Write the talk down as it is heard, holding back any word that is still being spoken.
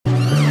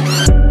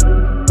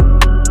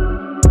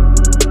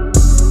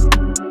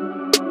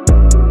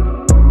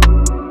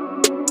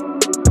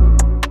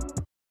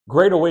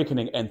Great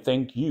awakening, and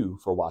thank you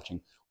for watching.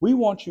 We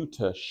want you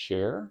to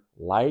share,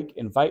 like,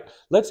 invite.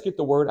 Let's get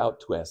the word out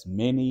to as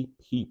many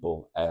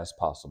people as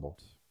possible.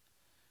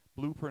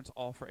 Blueprints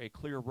offer a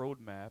clear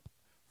roadmap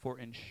for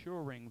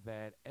ensuring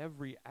that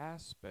every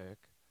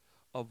aspect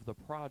of the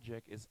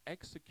project is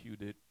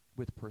executed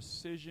with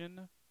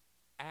precision,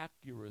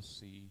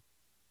 accuracy,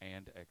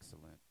 and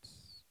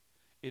excellence.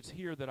 It's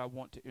here that I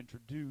want to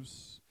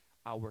introduce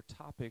our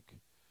topic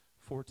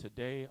for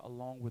today,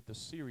 along with the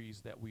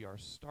series that we are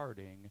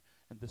starting.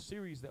 And the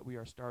series that we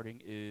are starting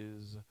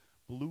is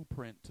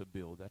Blueprint to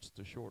Build. That's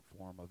the short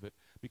form of it,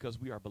 because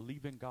we are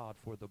believing God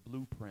for the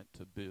blueprint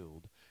to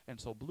build.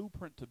 And so,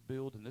 Blueprint to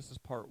Build, and this is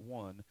part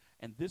one,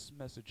 and this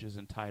message is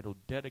entitled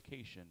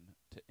Dedication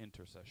to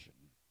Intercession.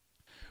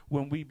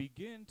 When we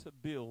begin to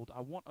build, I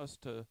want us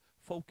to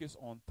focus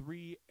on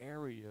three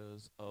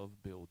areas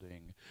of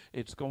building.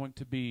 It's going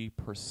to be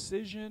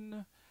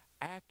precision,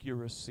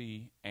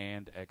 accuracy,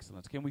 and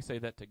excellence. Can we say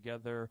that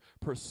together?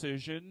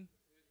 Precision,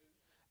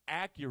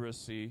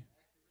 accuracy,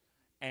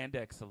 and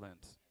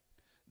excellence.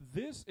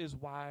 This is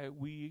why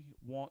we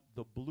want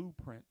the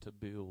blueprint to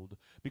build,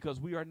 because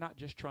we are not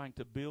just trying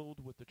to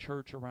build what the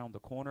church around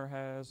the corner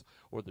has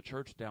or the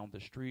church down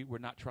the street. We're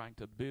not trying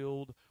to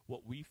build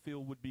what we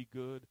feel would be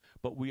good,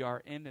 but we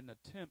are in an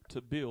attempt to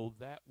build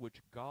that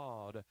which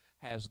God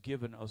has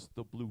given us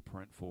the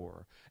blueprint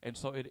for. And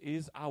so it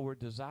is our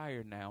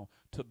desire now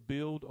to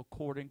build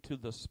according to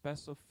the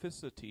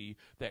specificity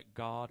that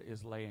God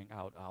is laying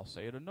out. I'll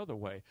say it another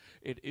way.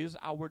 It is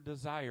our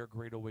desire,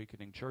 Great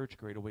Awakening Church,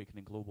 Great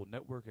Awakening Global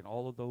Network, and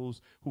all of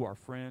those who are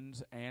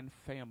friends and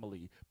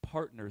family,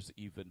 partners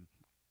even.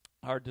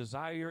 Our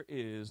desire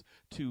is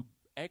to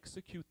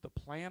execute the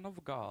plan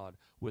of God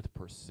with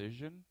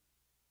precision,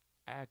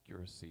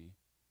 accuracy,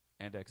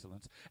 and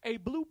excellence. A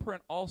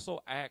blueprint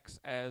also acts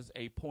as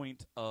a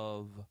point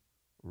of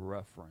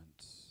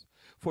reference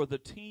for the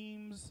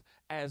teams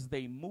as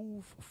they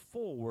move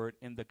forward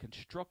in the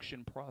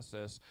construction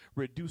process,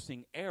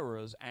 reducing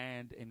errors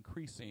and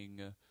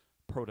increasing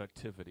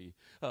productivity.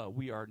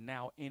 We are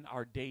now in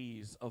our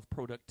days of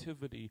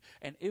productivity,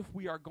 and if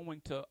we are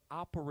going to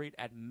operate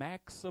at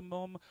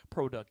maximum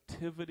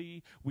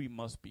productivity, we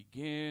must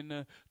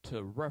begin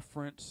to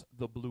reference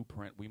the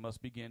blueprint. We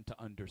must begin to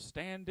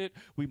understand it.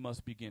 We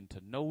must begin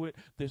to know it.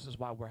 This is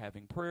why we're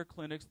having prayer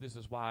clinics. This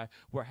is why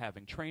we're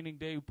having training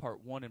day,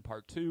 part one and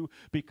part two,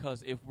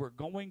 because if we're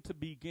going to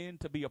begin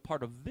to be a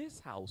part of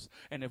this house,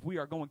 and if we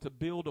are going to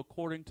build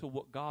according to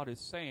what God is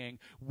saying,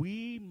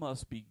 we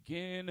must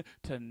begin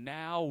to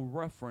now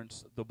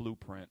reference the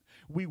blueprint.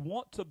 We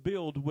want to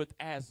build with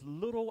as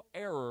little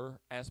error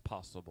as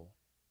possible.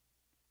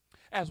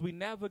 As we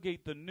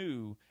navigate the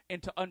new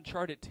into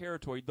uncharted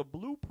territory, the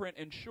blueprint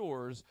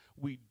ensures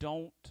we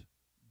don't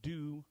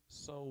do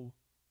so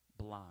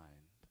blind.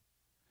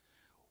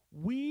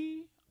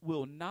 We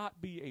will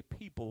not be a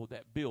people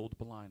that build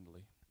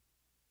blindly.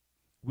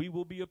 We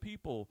will be a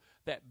people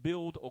that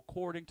build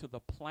according to the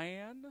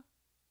plan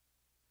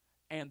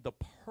and the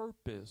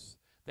purpose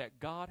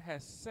that God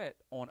has set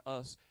on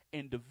us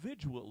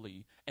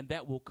individually, and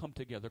that will come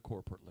together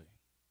corporately.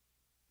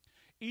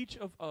 Each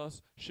of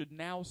us should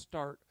now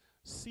start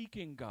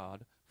seeking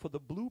God for the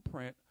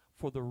blueprint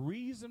for the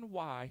reason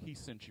why he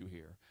sent you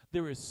here.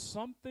 There is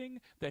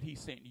something that he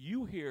sent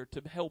you here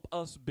to help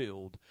us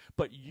build,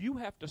 but you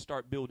have to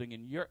start building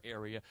in your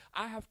area.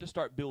 I have to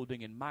start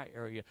building in my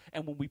area.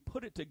 And when we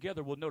put it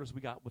together, we'll notice we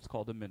got what's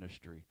called a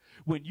ministry.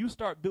 When you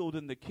start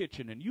building the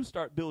kitchen, and you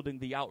start building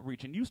the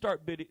outreach, and you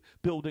start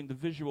building the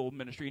visual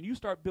ministry, and you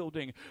start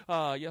building,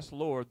 yes,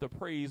 Lord, the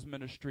praise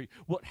ministry,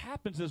 what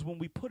happens is when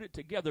we put it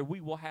together, we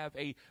will have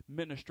a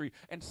ministry.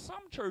 And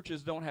some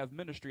churches don't have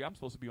ministry. I'm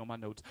supposed to be on my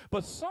notes.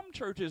 But some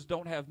churches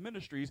don't have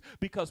ministries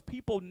because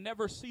people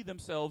never see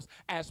themselves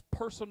as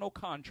personal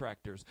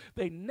contractors.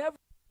 They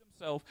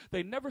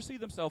never see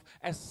themselves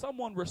as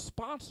someone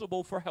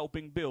responsible for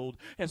helping build.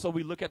 And so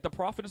we look at the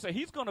prophet and say,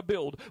 he's going to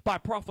build by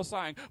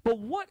prophesying. But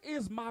what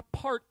is my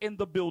part in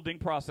the building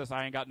process?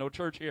 I ain't got no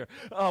church here.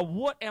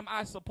 What am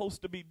I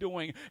supposed to be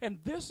doing? And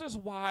this is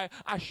why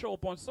I show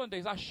up on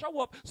Sundays. I show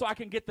up so I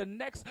can get the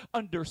next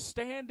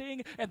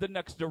understanding and the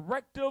next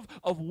directive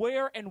of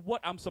where and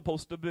what I'm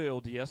supposed to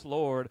build. Yes,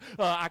 Lord.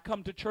 I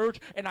come to church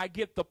and I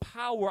get the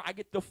power, I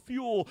get the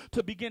fuel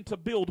to begin to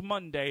build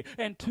Monday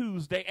and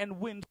Tuesday and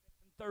Wednesday,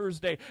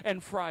 Thursday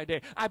and Friday.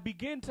 I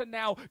begin to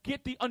now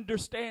get the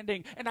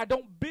understanding, and I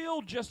don't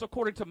build just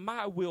according to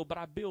my will, but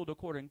I build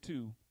according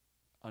to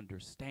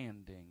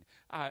understanding.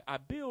 I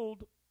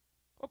build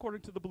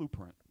according to the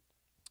blueprint.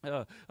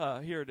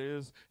 Here it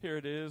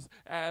is.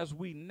 As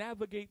we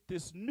navigate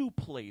this new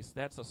place,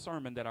 that's a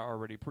sermon that I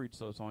already preached,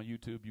 so it's on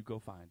YouTube. You go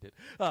find it.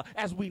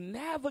 As we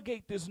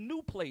navigate this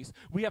new place,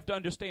 we have to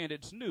understand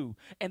it's new.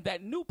 And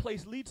that new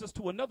place leads us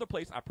to another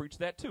place. I preached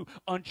that too.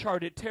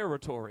 Uncharted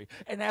territory.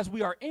 And as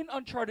we are in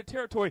uncharted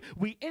territory,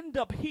 we end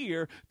up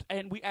here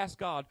and we ask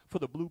God for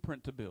the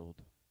blueprint to build.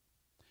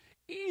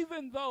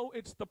 Even though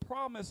it's the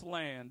promised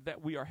land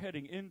that we are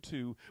heading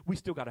into, we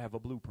still got to have a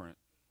blueprint.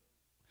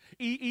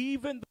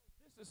 Even though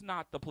is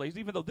not the place,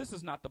 even though this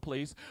is not the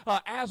place,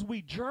 as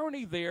we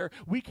journey there,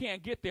 we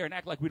can't get there and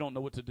act like we don't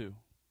know what to do.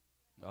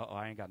 Uh-oh,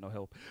 I ain't got no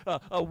help.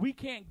 We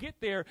can't get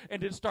there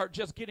and then start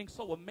just getting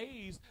so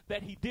amazed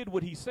that he did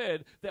what he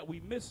said that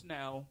we miss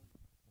now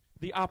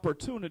the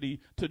opportunity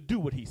to do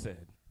what he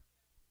said.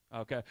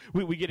 Okay,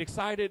 we get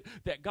excited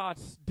that God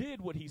did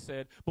what he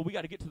said, but we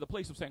got to get to the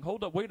place of saying,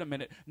 hold up, wait a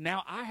minute,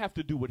 now I have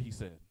to do what he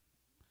said.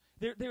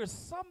 There is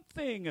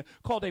something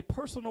called a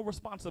personal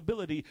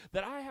responsibility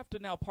that I have to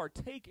now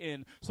partake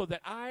in so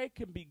that I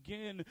can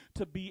begin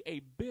to be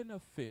a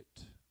benefit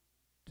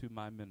to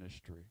my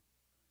ministry.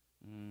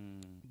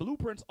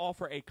 Blueprints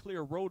offer a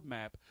clear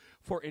roadmap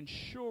for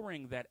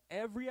ensuring that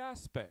every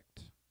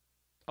aspect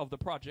of the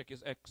project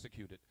is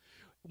executed.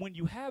 When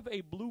you have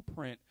a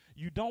blueprint,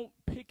 you don't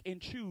pick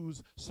and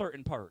choose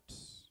certain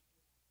parts.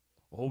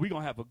 Oh, we're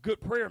going to have a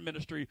good prayer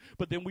ministry,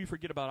 but then we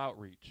forget about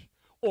outreach.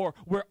 Or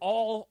we're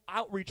all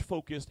outreach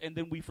focused and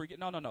then we forget.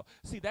 No.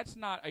 See, that's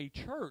not a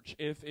church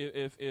if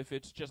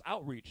it's just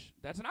outreach.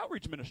 That's an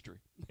outreach ministry.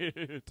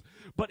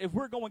 But if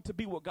we're going to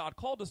be what God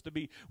called us to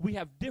be, we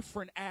have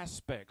different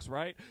aspects,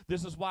 right?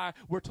 This is why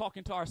we're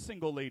talking to our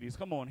single ladies.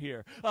 Come on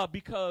here.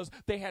 Because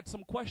they had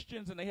some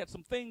questions and they had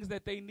some things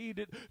that they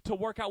needed to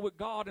work out with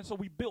God, and so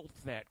we built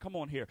that. Come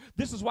on here.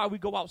 This is why we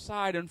go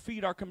outside and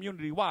feed our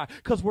community. Why?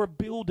 Because we're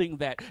building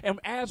that.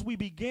 And as we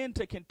begin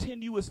to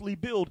continuously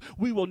build,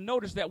 we will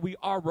notice that we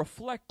are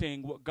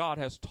reflecting what God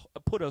has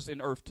put us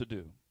in earth to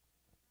do.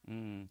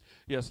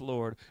 Yes,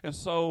 Lord. And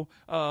so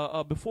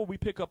before we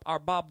pick up our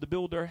Bob the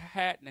Builder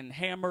hat and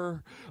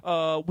hammer,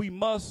 we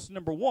must,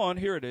 number one,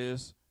 here it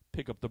is,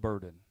 pick up the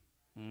burden.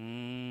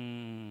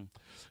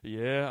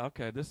 Yeah,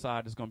 okay, this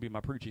side is going to be my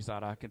preachy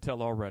side, I can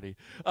tell already.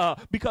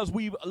 Because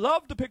we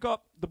love to pick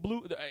up the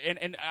blue,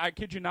 and I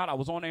kid you not, I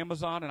was on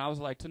Amazon, and I was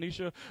like,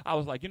 Tanisha, I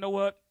was like, you know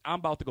what? I'm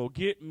about to go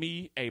get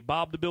me a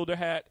Bob the Builder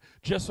hat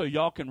just so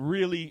y'all can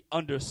really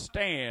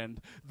understand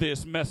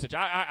this message.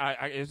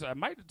 I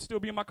might still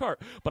be in my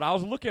cart, but I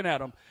was looking at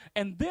them.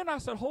 And then I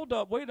said, hold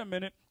up, wait a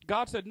minute.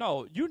 God said,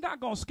 no, you're not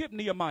going to skip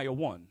Nehemiah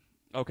 1.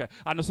 Okay,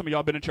 I know some of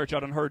y'all been in church,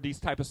 y'all done heard these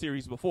type of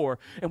series before,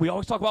 and we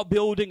always talk about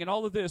building and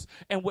all of this,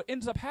 and what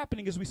ends up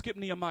happening is we skip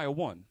Nehemiah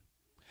 1.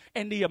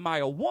 And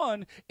Nehemiah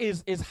 1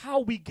 is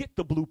how we get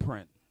the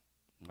blueprint.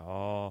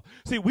 Oh,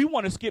 see, we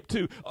want to skip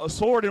to a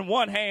sword in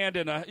one hand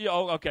and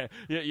okay,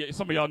 yeah,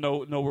 some of y'all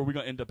know where we're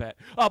going to end up at.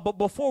 But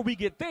before we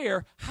get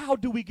there, how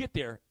do we get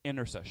there?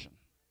 Intercession.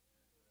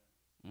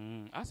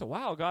 I said,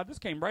 wow, God, this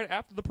came right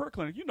after the prayer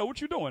clinic. You know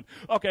what you're doing.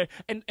 Okay,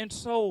 and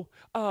so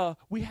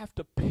we have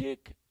to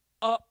pick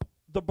up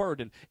the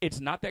burden. It's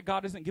not that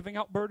God isn't giving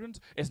out burdens.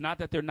 It's not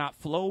that they're not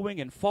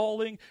flowing and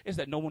falling. It's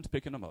that no one's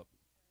picking them up.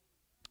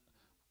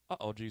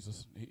 Uh-oh,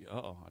 Jesus.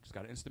 I just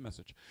got an instant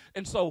message.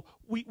 And so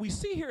we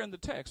see here in the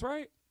text,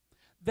 right,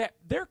 that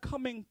they're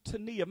coming to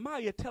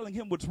Nehemiah telling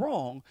him what's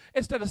wrong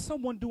instead of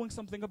someone doing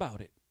something about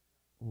it.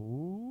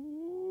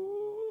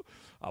 Ooh,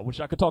 I wish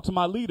I could talk to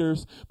my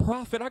leaders.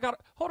 Prophet,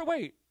 hold on,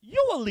 wait.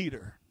 You a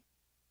leader.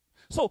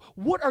 So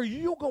what are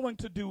you going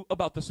to do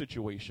about the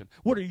situation?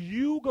 What are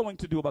you going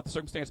to do about the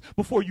circumstance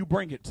before you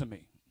bring it to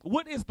me?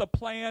 What is the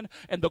plan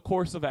and the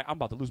course of action? I'm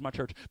about to lose my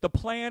church. The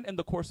plan and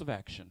the course of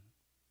action.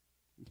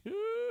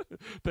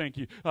 Thank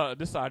you.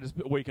 This side is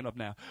waking up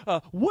now.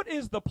 What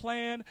is the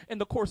plan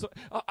and the course of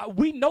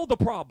we know the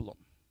problem.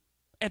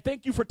 And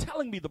thank you for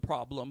telling me the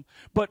problem.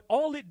 But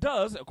all it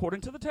does,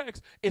 according to the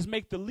text, is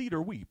make the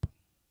leader weep.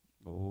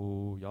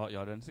 Oh, y'all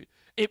didn't see.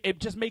 It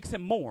just makes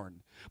him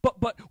mourn.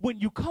 But when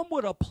you come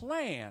with a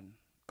plan,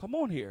 come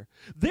on here,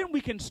 then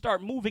we can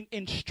start moving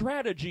in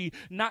strategy,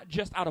 not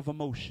just out of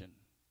emotion.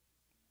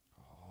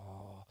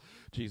 Oh,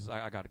 Jesus,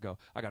 I got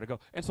to go.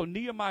 And so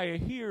Nehemiah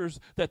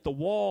hears that the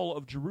wall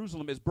of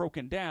Jerusalem is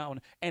broken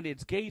down and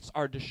its gates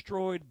are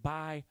destroyed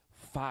by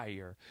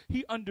fire.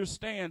 He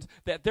understands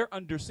that they're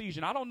under siege,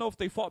 and I don't know if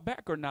they fought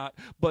back or not,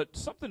 but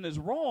something is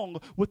wrong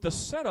with the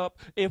setup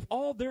if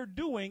all they're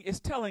doing is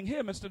telling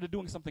him instead of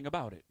doing something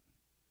about it.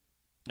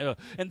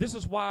 And this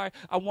is why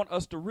I want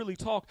us to really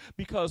talk,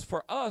 because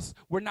for us,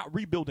 we're not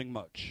rebuilding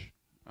much.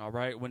 All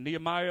right, when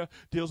Nehemiah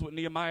deals with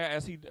Nehemiah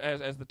as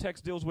the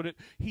text deals with it,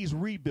 he's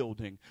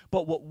rebuilding.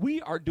 But what we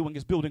are doing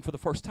is building for the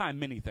first time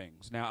many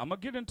things. Now, I'm going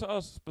to get into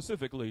us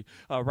specifically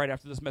right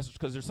after this message,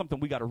 because there's something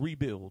we got to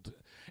rebuild.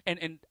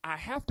 And I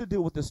have to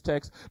deal with this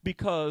text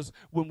because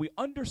when we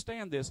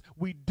understand this,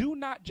 we do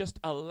not just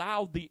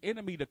allow the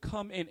enemy to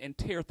come in and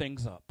tear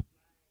things up.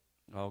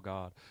 Oh,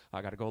 God,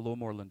 I got to go a little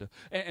more, Linda.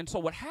 And so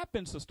what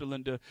happens, Sister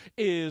Linda,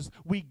 is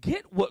we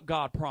get what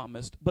God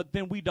promised, but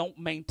then we don't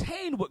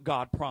maintain what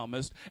God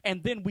promised,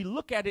 and then we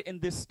look at it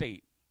in this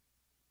state.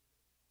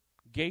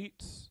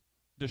 Gates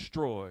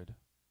destroyed,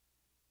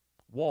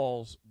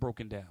 walls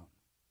broken down.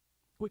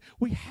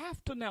 We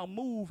have to now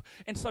move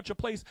in such a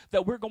place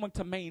that we're going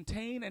to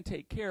maintain and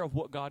take care of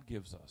what God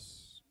gives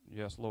us.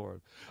 Yes,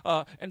 Lord.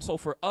 And so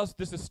for us,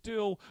 this is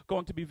still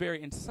going to be very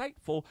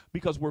insightful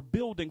because we're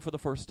building for the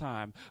first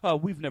time.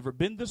 We've never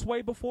been this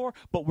way before,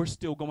 but we're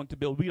still going to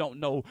build. We don't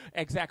know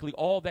exactly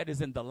all that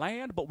is in the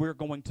land, but we're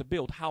going to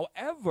build.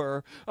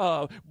 However,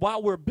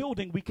 while we're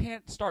building, we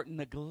can't start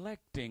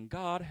neglecting,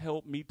 God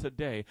help me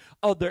today,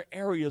 other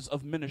areas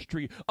of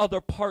ministry,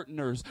 other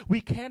partners.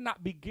 We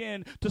cannot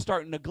begin to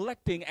start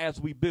neglecting as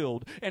we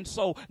build. And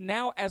so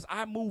now as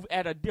I move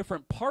at a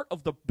different part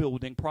of the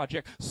building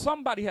project,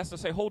 somebody has to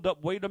say, hold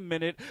up, wait a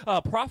minute.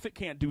 Prophet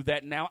can't do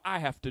that now. I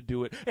have to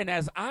do it. And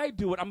as I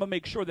do it, I'm going to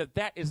make sure that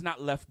that is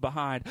not left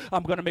behind.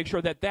 I'm going to make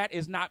sure that that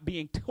is not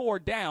being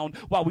torn down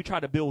while we try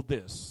to build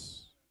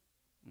this.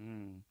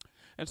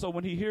 And so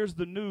when he hears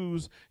the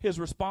news, his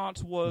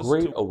response was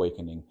Great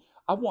awakening.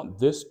 I want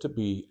this to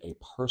be a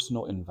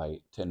personal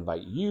invite to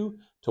invite you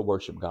to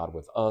worship God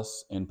with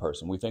us in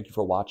person. We thank you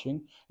for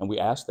watching, and we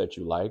ask that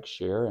you like,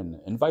 share, and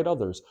invite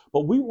others.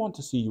 But we want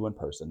to see you in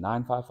person,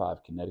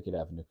 955 Connecticut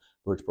Avenue,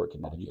 Bridgeport,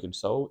 Connecticut. You can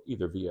sow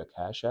either via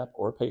CashApp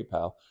or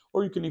PayPal,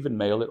 or you can even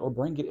mail it or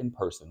bring it in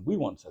person. We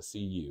want to see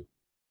you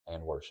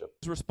and worship.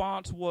 His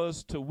response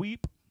was to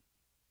weep,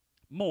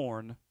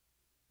 mourn,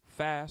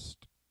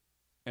 fast,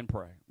 and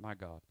pray. My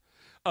God.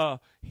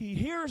 He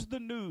hears the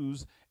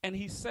news and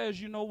he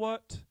says, you know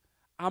what?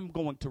 I'm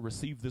going to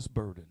receive this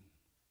burden.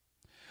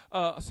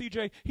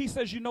 CJ, he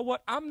says, you know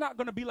what? I'm not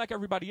going to be like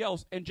everybody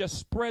else and just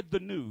spread the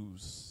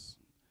news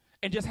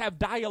and just have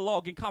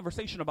dialogue and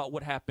conversation about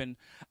what happened.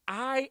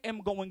 I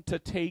am going to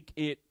take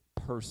it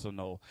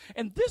personal.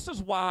 And this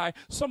is why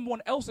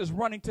someone else is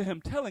running to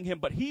him telling him,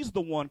 but he's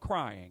the one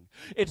crying.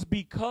 It's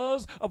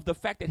because of the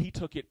fact that he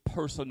took it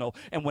personal.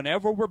 And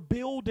whenever we're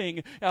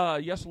building,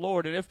 yes,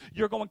 Lord, and if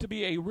you're going to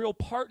be a real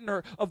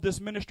partner of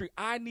this ministry,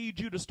 I need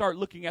you to start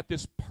looking at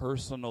this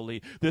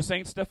personally. This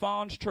ain't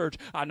Steffon's church.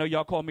 I know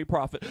y'all call me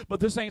prophet,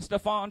 but this ain't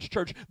Steffon's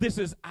church. This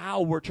is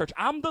our church.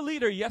 I'm the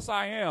leader. Yes,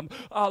 I am.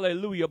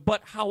 Hallelujah.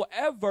 But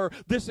however,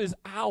 this is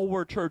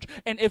our church.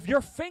 And if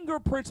your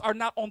fingerprints are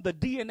not on the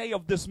DNA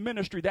of this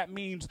ministry, that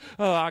means,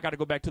 I got to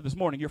go back to this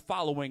morning, you're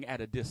following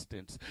at a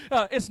distance.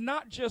 It's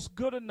not just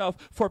good enough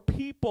for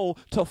people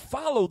to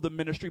follow the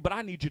ministry, but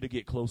I need you to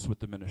get close with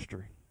the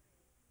ministry.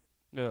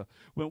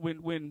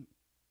 When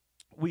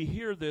we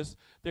hear this,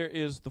 there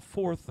is the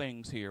four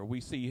things here.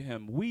 We see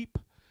him weep,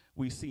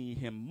 we see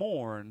him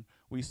mourn,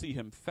 we see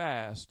him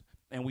fast,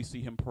 and we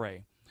see him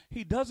pray.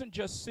 He doesn't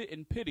just sit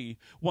in pity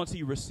once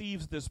he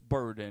receives this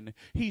burden.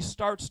 He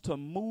starts to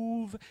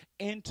move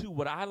into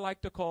what I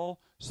like to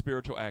call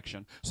spiritual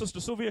action. Sister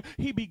Sylvia,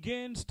 he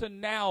begins to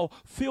now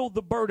feel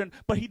the burden,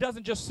 but he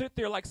doesn't just sit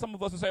there like some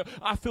of us and say,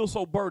 I feel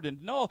so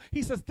burdened. No,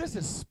 he says, this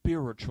is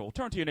spiritual.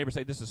 Turn to your neighbor and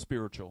say, this is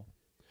spiritual.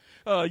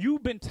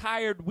 You've been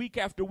tired week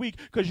after week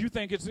because you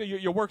think it's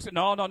your work's.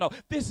 No.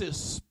 This is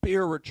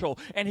spiritual.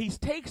 And he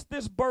takes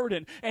this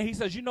burden and he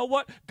says, you know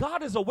what?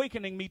 God is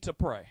awakening me to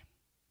pray.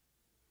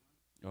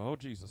 Oh,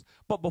 Jesus.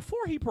 But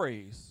before he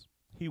prays,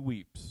 he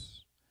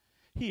weeps.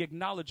 He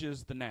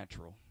acknowledges the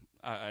natural.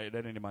 That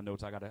ain't in my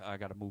notes. I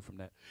gotta move from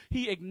that.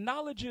 He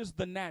acknowledges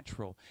the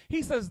natural.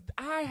 He says,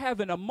 I have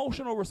an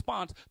emotional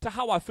response to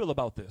how I feel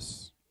about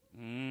this.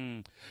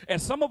 And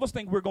some of us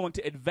think we're going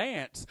to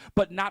advance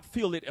but not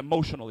feel it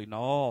emotionally.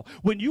 No.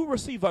 When you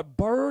receive a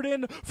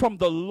burden from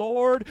the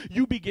Lord,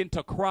 you begin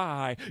to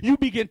cry. You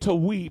begin to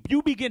weep.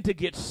 You begin to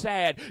get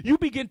sad. You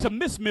begin to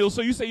miss meals.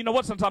 So you say, you know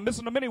what, since I'm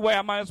missing them anyway,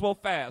 I might as well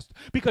fast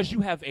because you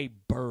have a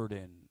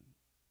burden.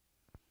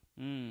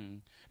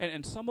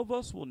 And some of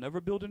us will never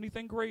build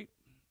anything great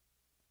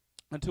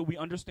until we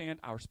understand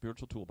our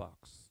spiritual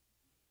toolbox.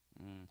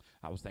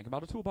 I was thinking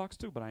about a toolbox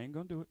too, but I ain't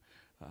going to do it.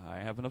 I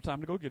have enough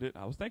time to go get it.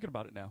 I was thinking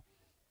about it now.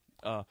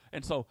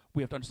 And so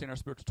we have to understand our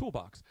spiritual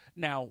toolbox.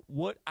 Now,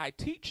 what I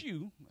teach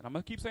you, and I'm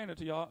going to keep saying it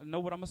to y'all and know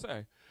what I'm going to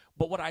say,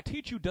 but what I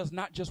teach you does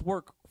not just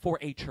work for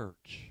a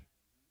church.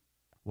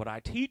 What I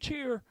teach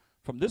here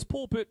from this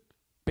pulpit,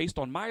 based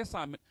on my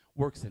assignment,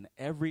 works in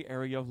every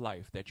area of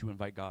life that you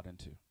invite God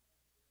into.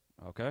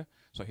 Okay?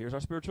 So here's our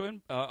spiritual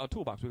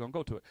toolbox. We're going to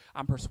go to it.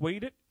 I'm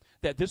persuaded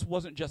that this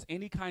wasn't just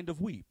any kind of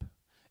weep.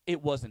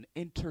 It was an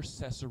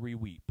intercessory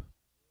weep.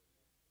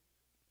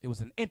 It was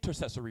an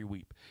intercessory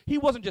weep. He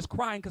wasn't just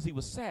crying because he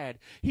was sad.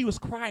 He was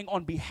crying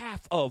on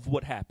behalf of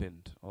what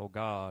happened. Oh,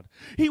 God.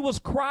 He was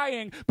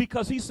crying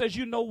because he says,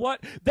 you know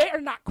what? They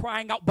are not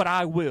crying out, but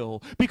I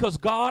will. Because,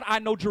 God, I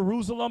know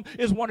Jerusalem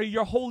is one of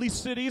your holy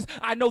cities.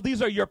 I know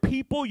these are your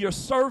people, your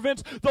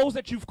servants, those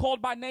that you've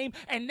called by name.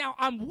 And now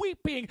I'm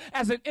weeping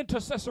as an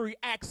intercessory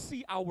act.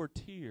 See our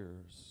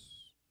tears.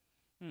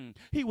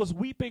 He was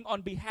weeping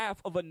on behalf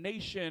of a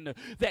nation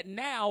that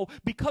now,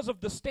 because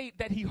of the state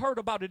that he heard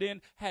about it in,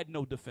 had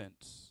no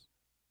defense.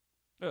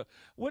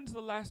 When's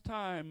the last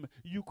time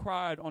you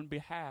cried on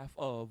behalf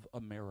of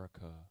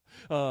America?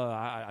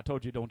 I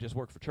told you don't just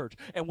work for church.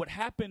 And what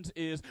happens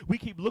is we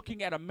keep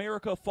looking at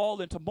America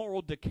fall into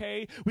moral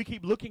decay. We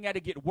keep looking at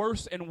it get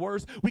worse and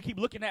worse. We keep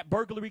looking at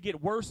burglary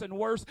get worse and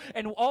worse.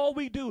 And all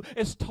we do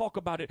is talk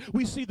about it.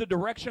 We see the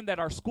direction that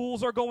our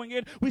schools are going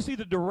in. We see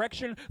the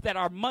direction that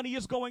our money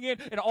is going in.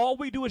 And all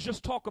we do is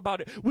just talk about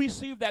it. We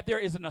see that there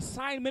is an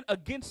assignment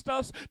against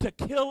us to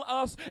kill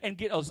us and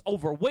get us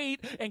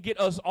overweight and get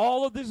us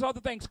all of these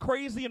other things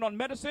crazy and on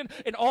medicine,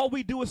 and all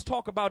we do is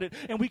talk about it,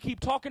 and we keep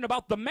talking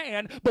about the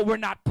man, but we're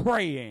not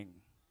praying.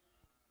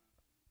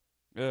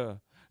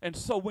 And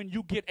so when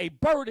you get a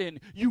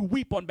burden, you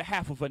weep on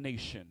behalf of a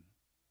nation.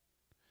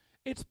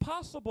 It's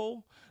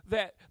possible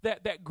that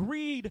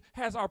greed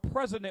has our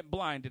president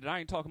blinded. And I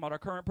ain't talking about our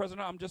current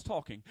president. I'm just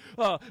talking.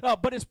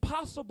 But it's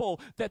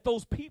possible that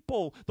those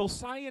people, those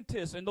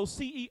scientists and those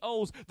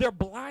CEOs, they're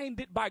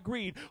blinded by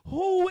greed.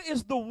 Who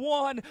is the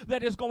one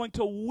that is going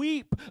to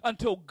weep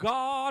until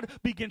God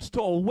begins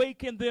to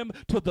awaken them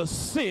to the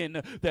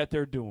sin that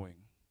they're doing?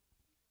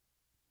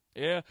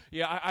 Yeah,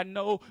 I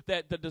know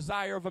that the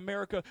desire of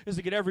America is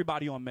to get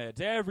everybody on meds.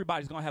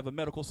 Everybody's going to have a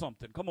medical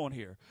something. Come on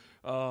here.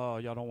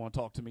 Y'all don't want to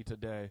talk to me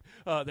today.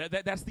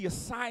 That's the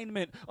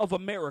assignment of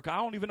America. I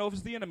don't even know if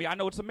it's the enemy. I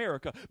know it's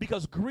America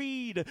because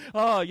greed,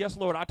 yes,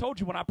 Lord, I told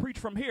you when I preach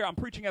from here, I'm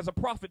preaching as a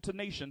prophet to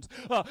nations.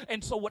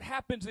 And so what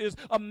happens is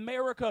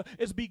America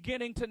is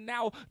beginning to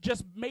now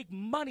just make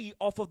money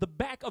off of the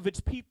back of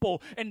its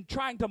people and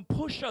trying to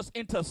push us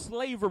into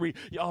slavery.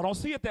 Y'all don't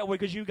see it that way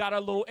because you got a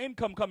little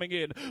income coming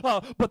in.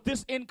 But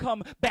this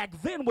income back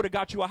then would have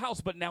got you a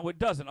house, but now it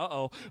doesn't.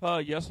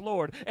 Yes,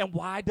 Lord. And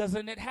why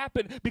doesn't it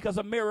happen? Because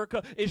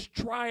America is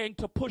trying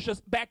to push us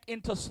back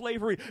into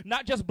slavery.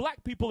 Not just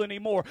black people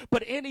anymore,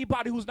 but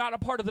anybody who's not a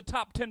part of the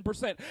top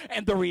 10%.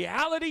 And the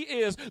reality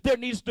is there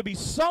needs to be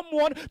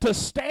someone to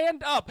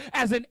stand up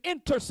as an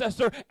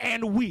intercessor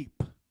and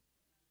weep.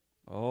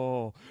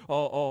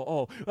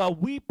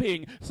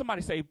 Weeping.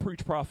 Somebody say,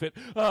 preach, prophet.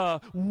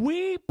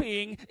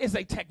 Weeping is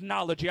a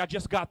technology. I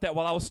just got that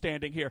while I was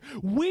standing here.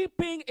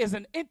 Weeping is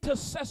an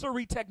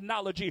intercessory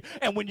technology.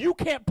 And when you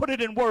can't put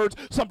it in words,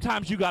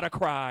 sometimes you got to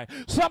cry.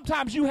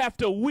 Sometimes you have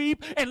to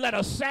weep and let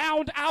a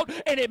sound out,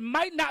 and it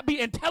might not be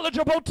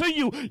intelligible to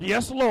you.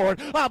 Yes,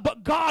 Lord.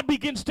 But God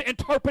begins to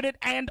interpret it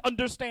and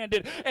understand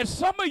it. And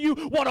some of you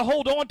want to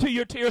hold on to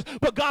your tears,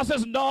 but God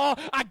says, no,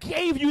 I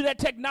gave you that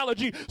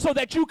technology so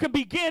that you can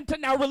begin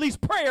to now release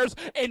prayers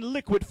in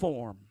liquid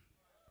form.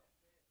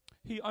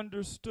 He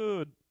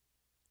understood.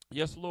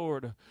 Yes,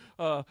 Lord.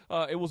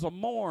 It was a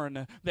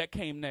mourn that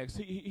came next.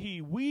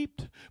 He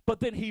wept,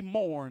 but then he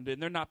mourned.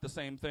 And they're not the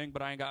same thing,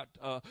 but I ain't got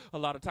a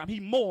lot of time. He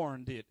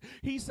mourned it.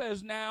 He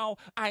says, now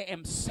I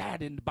am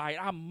saddened by it.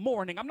 I'm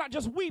mourning. I'm not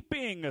just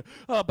weeping.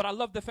 But I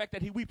love the fact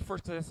that he wept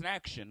first because that's an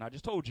action. I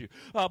just told you.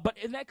 But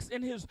next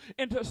in his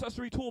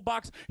intercessory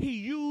toolbox, he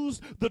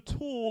used the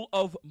tool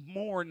of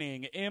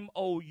mourning.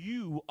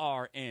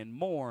 M-O-U-R-N.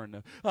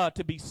 Mourn.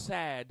 To be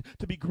sad.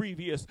 To be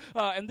grievous.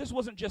 And this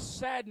wasn't just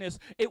sadness.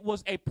 It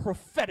was a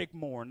prophetic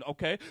mourn,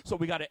 okay? So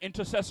we got an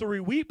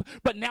intercessory weep,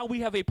 but now we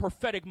have a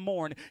prophetic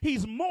mourn.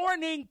 He's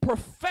mourning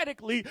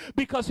prophetically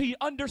because he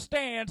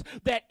understands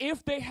that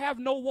if they have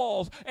no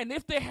walls and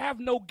if they have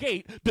no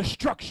gate,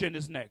 destruction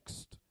is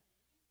next.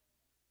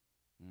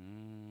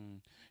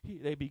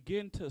 He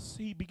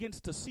begins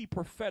to see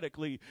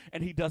prophetically,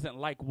 and he doesn't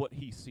like what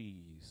he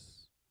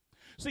sees.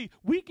 See,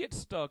 we get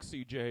stuck,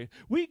 CJ,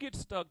 we get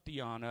stuck,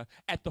 Deanna,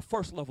 at the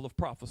first level of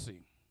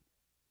prophecy,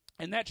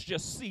 and that's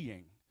just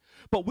seeing.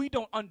 But we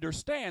don't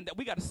understand that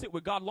we got to sit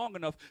with God long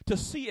enough to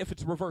see if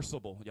it's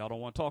reversible. Y'all don't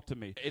want to talk to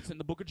me. It's in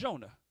the book of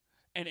Jonah.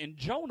 And in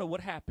Jonah,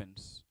 what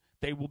happens?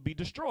 They will be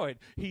destroyed.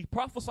 He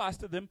prophesies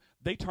to them.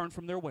 They turn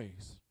from their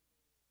ways.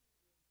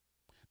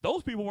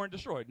 Those people weren't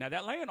destroyed. Now,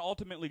 that land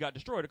ultimately got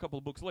destroyed a couple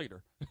of books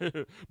later.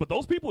 But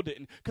those people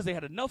didn't because they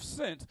had enough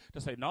sense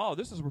to say, no,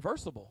 this is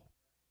reversible.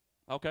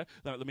 Okay?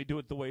 Now, let me do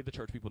it the way the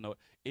church people know it.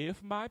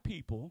 If my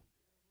people,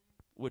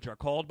 which are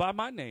called by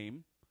my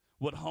name,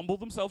 would humble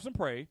themselves and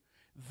pray,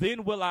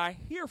 then will I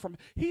hear from him.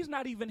 He's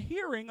not even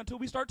hearing until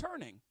we start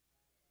turning.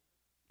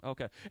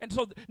 Okay. And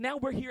so now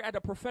we're here at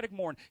a prophetic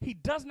mourn. He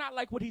does not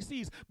like what he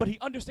sees, but he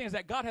understands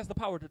that God has the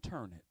power to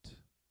turn it.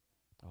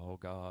 Oh,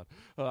 God.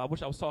 I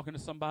wish I was talking to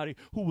somebody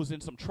who was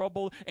in some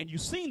trouble and you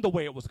seen the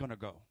way it was going to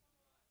go.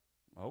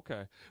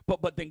 Okay.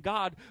 But then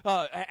God,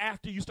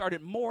 after you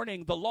started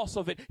mourning the loss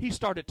of it, he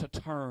started to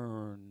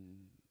turn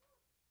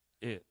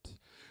it.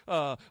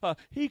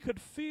 He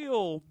could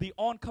feel the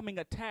oncoming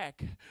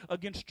attack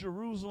against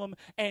Jerusalem,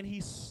 and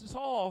he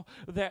saw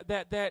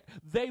that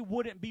they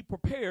wouldn't be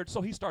prepared,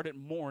 so he started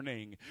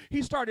mourning.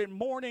 He started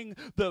mourning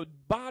the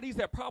bodies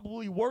that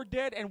probably were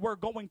dead and were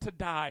going to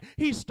die.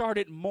 He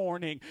started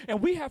mourning, and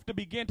we have to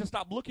begin to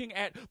stop looking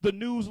at the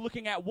news,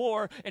 looking at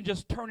war, and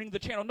just turning the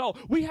channel. No,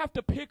 we have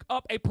to pick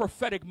up a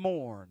prophetic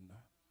mourn.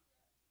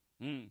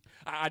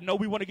 I know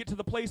we want to get to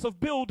the place of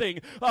building,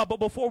 but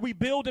before we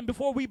build and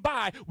before we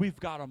buy, we've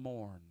got to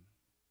mourn.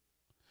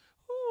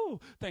 Ooh,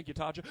 thank you,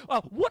 Taja.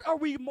 What are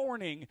we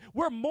mourning?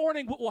 We're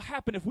mourning what will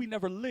happen if we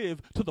never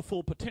live to the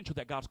full potential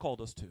that God's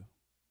called us to.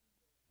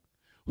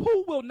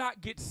 Who will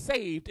not get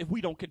saved if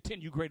we don't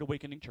continue Great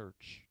Awakening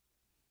Church?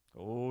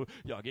 Oh,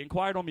 y'all getting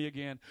quiet on me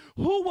again.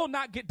 Who will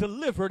not get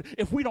delivered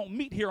if we don't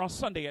meet here on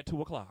Sunday at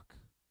 2 o'clock?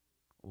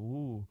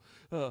 Ooh,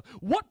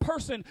 what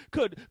person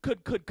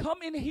could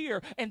come in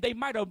here and they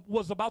might have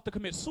was about to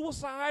commit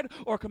suicide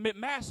or commit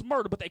mass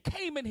murder, but they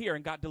came in here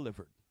and got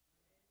delivered?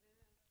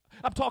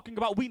 I'm talking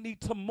about we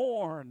need to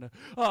mourn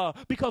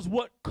because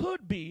what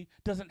could be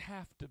doesn't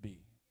have to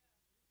be.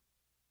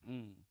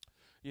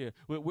 Yeah,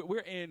 we're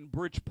in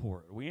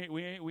Bridgeport. We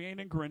ain't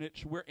in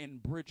Greenwich. We're in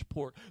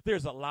Bridgeport.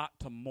 There's a lot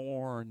to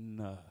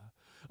mourn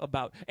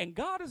about. And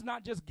God is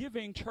not just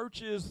giving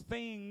churches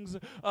things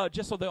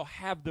just so they'll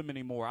have them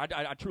anymore.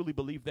 I truly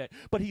believe that.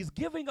 But he's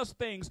giving us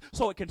things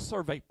so it can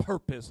serve a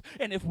purpose.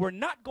 And if we're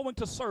not going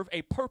to serve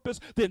a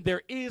purpose, then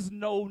there is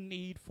no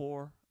need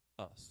for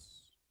us.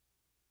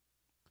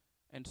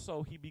 And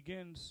so he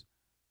begins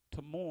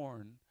to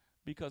mourn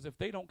because if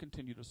they don't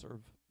continue to serve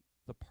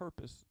the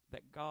purpose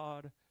that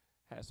God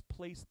has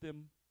placed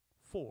them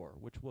for,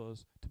 which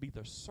was to be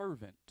the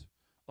servant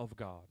of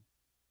God,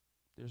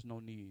 there's no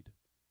need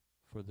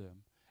for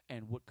them.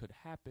 And what could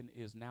happen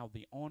is now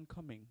the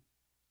oncoming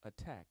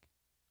attack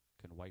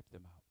can wipe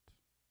them out.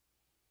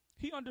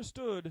 He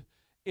understood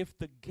if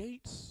the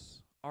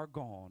gates are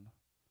gone,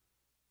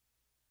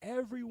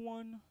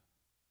 everyone,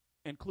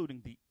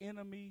 including the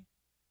enemy,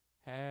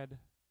 had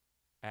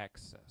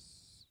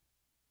access.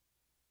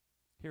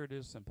 Here it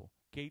is simple.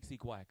 Gates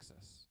equal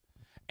access.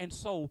 And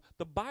so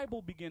the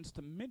Bible begins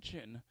to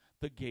mention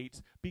the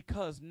gates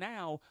because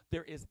now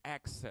there is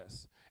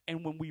access.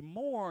 And when we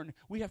mourn,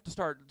 we have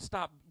to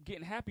stop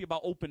getting happy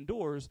about open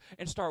doors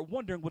and start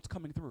wondering what's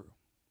coming through.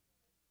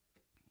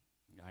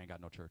 I ain't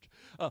got no church.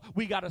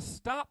 We got to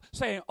stop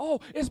saying, oh,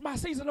 it's my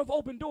season of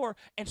open door,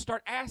 and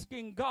start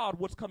asking God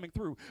what's coming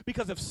through.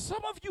 Because if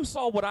some of you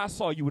saw what I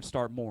saw, you would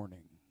start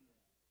mourning.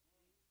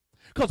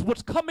 Because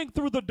what's coming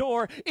through the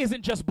door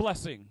isn't just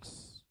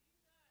blessings.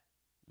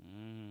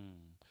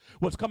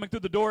 What's coming through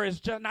the door is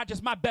not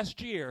just my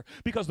best year,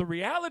 because the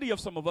reality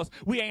of some of us,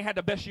 we ain't had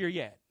the best year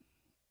yet.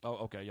 Oh,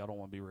 okay, y'all don't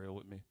want to be real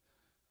with me.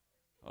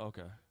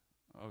 Okay,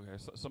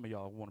 so some of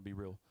y'all want to be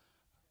real.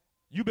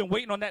 You've been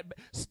waiting on that.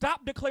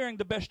 Stop declaring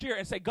the best year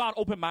and say, God,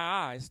 open my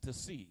eyes to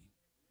see.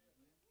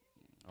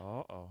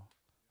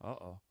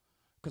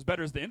 Because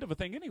better is the end of a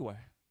thing anyway.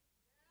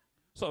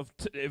 So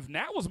if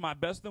now was my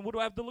best, then what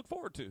do I have to look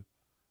forward to?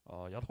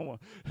 Oh, y'all don't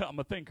want, I'm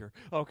a thinker.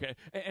 Okay.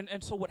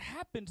 And so what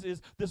happens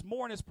is this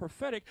mourn is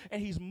prophetic,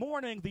 and he's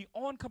mourning the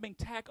oncoming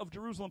attack of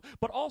Jerusalem.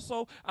 But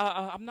also,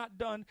 I'm not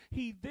done.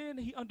 He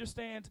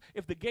understands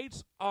if the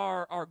gates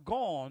are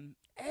gone,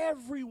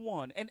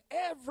 everyone and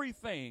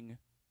everything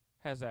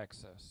has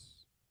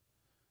access.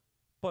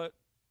 But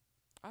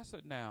I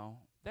said, now,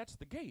 that's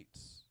the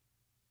gates.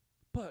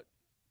 But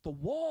the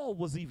wall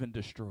was even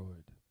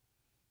destroyed.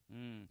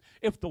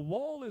 If the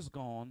wall is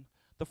gone,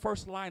 the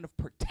first line of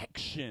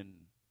protection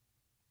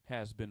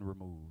has been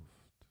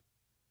removed.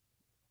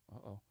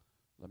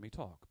 Let me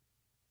talk.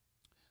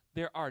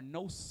 There are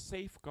no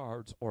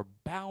safeguards or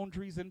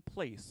boundaries in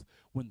place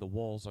when the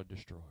walls are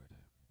destroyed.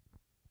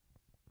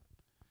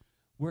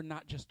 We're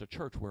not just a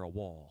church, we're a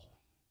wall.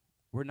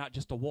 We're not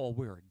just a wall,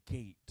 we're a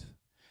gate.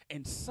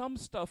 And some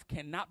stuff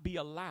cannot be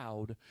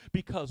allowed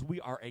because we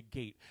are a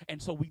gate.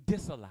 And so we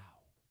disallow.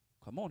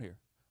 Come on here.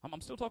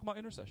 I'm still talking about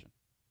intercession.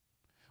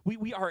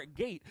 We are a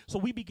gate, so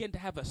we begin to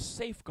have a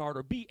safeguard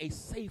or be a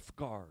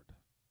safeguard.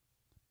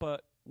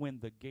 But when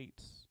the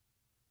gates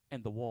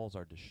and the walls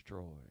are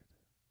destroyed,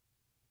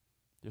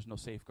 there's no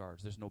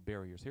safeguards, there's no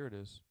barriers. Here it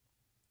is.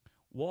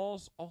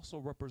 Walls also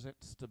represent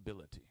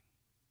stability.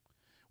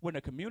 When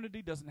a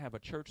community doesn't have a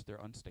church, they're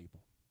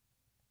unstable.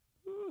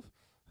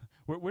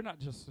 We're not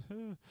just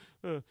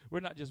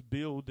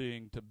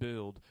building to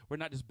build. We're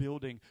not just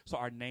building so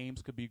our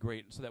names could be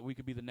great, so that we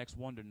could be the next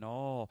wonder.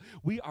 No,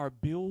 we are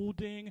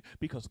building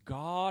because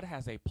God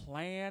has a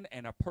plan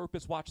and a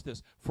purpose. Watch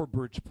this, for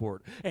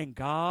Bridgeport, and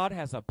God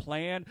has a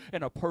plan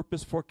and a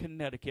purpose for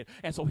Connecticut.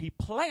 And so He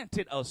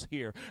planted us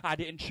here. I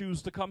didn't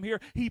choose to come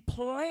here. He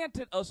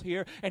planted us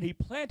here, and He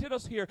planted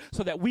us here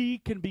so that we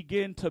can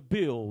begin to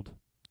build,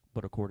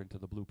 but according to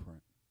the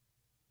blueprint.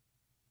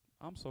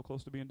 I'm so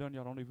close to being done,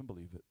 y'all don't even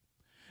believe it.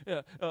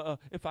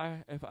 If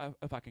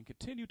I can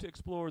continue to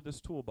explore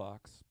this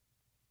toolbox,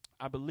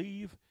 I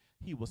believe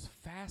he was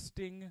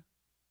fasting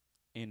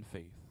in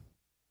faith.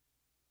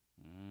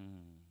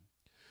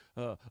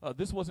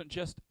 This wasn't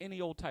just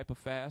any old type of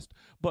fast,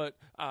 but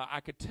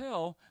I could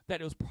tell that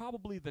it was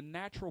probably the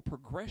natural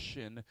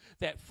progression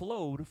that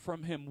flowed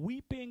from him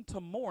weeping to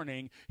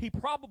mourning. He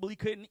probably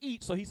couldn't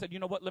eat, so he said, you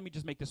know what, let me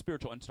just make this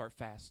spiritual and start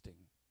fasting.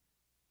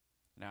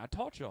 Now, I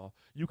taught y'all,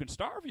 you can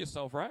starve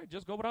yourself, right?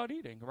 Just go without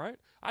eating, right?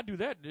 I do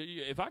that.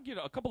 If I get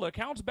a couple of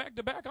accounts back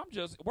to back, I'm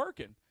just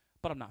working,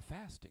 but I'm not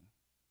fasting.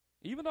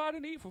 Even though I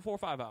didn't eat for 4 or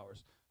 5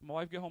 hours. My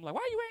wife get home like,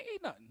 why you ain't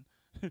eat nothing?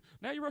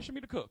 Now you're rushing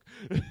me to cook.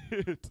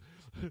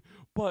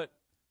 But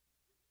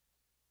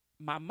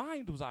my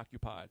mind was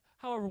occupied.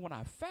 However, when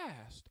I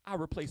fast, I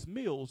replace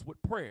meals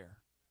with prayer.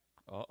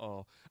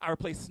 I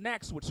replace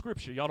snacks with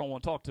scripture. Y'all don't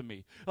want to talk to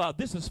me.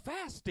 This is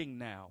fasting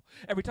now.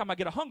 Every time I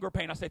get a hunger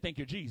pain, I say, thank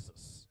you,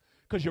 Jesus,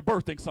 because you're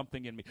birthing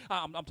something in me.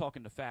 I'm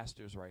talking to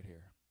fasters right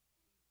here.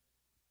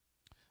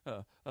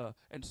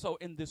 And so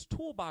in this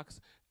toolbox,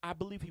 I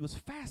believe he was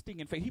fasting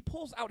in faith. He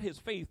pulls out his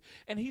faith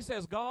and he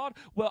says, God,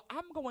 well,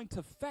 I'm going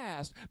to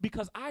fast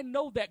because I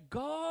know that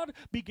God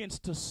begins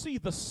to see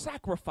the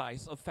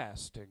sacrifice of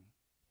fasting.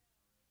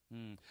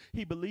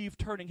 He believed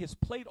turning his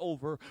plate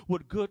over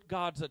would get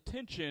God's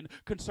attention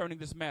concerning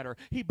this matter.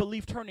 He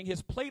believed turning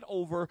his plate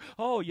over,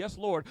 oh yes,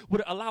 Lord,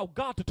 would allow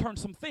God to turn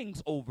some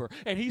things over.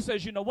 And he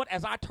says, you know what,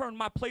 as I turn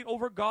my plate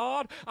over,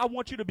 God, I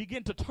want you to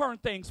begin to turn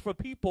things for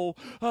people.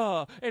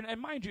 And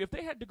mind you, if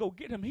they had to go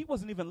get him, he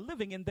wasn't even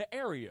living in the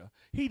area.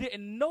 He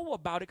didn't know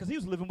about it because he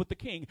was living with the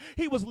king.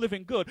 He was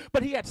living good,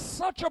 but he had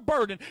such a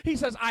burden. He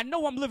says, I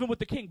know I'm living with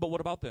the king, but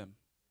what about them?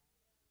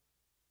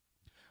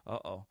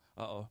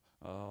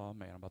 Oh,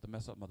 man, I'm about to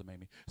mess up, Mother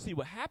Mamie. See,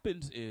 what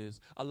happens is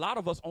a lot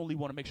of us only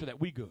want to make sure that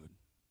we good.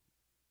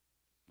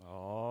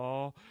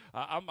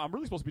 I'm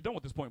really supposed to be done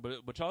with this point,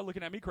 but y'all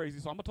looking at me crazy,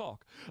 so I'm going to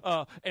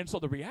talk. And so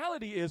the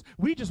reality is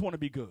we just want to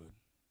be good.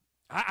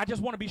 I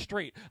just want to be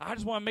straight. I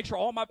just want to make sure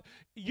all my,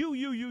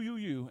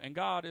 you. And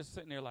God is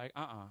sitting there like,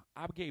 I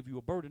gave you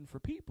a burden for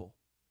people.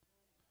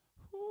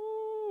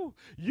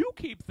 You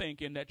keep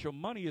thinking that your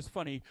money is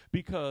funny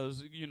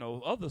because,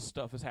 other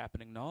stuff is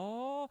happening.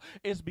 No,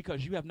 it's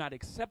because you have not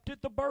accepted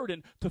the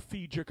burden to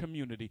feed your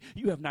community.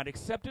 You have not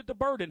accepted the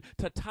burden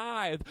to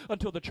tithe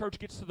until the church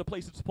gets to the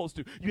place it's supposed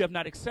to. You have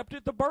not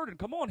accepted the burden,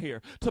 come on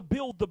here, to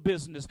build the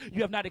business.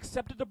 You have not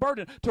accepted the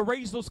burden to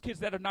raise those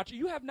kids that are not you.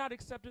 You have not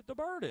accepted the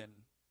burden.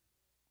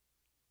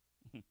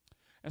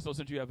 And so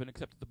since you haven't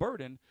accepted the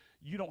burden,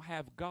 you don't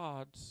have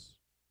God's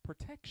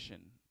protection.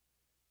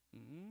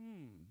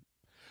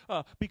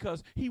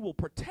 Because he will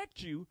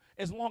protect you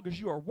as long as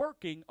you are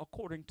working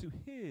according to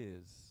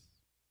his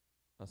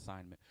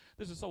assignment.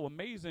 This is so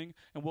amazing,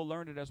 and we'll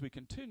learn it as we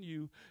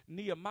continue.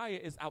 Nehemiah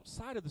is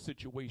outside of the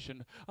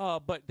situation,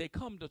 but they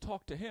come to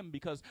talk to him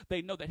because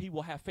they know that he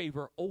will have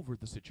favor over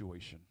the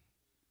situation.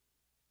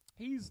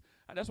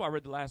 That's why I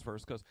read the last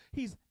verse, because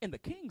he's in the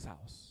king's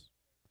house.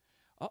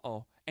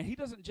 And he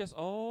doesn't just,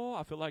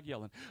 I feel like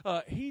yelling.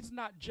 He's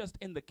not just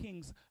in the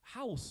king's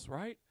house,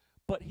 right?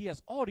 But he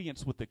has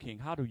audience with the king.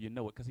 How do you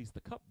know it? Because he's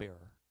the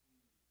cupbearer.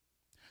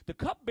 The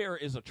cupbearer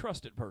is a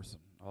trusted person.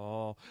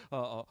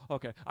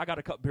 Okay. I got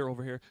a cupbearer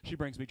over here. She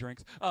brings me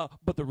drinks.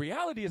 But the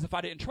reality is if I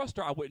didn't trust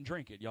her, I wouldn't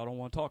drink it. Y'all don't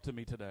want to talk to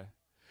me today.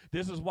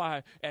 This is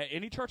why at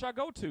any church I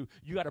go to,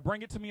 you got to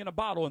bring it to me in a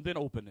bottle and then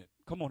open it.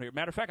 Come on here.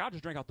 Matter of fact, I'll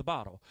just drink out the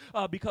bottle.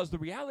 Because the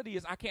reality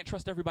is I can't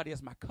trust everybody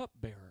as my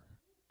cupbearer.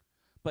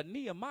 But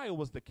Nehemiah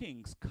was the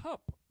king's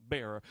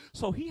cupbearer.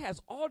 So he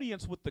has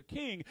audience with the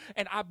king.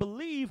 And I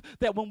believe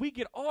that when we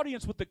get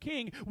audience with the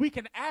king, we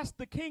can ask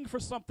the king for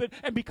something.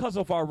 And because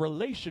of our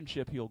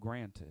relationship, he'll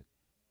grant it.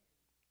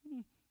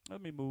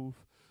 Let me move.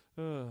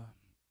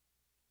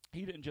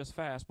 He didn't just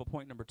fast, but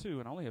point number 2,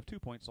 and I only have 2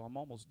 points, so I'm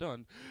almost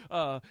done.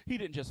 He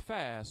didn't just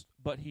fast,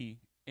 but he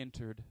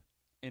entered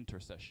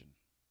intercession.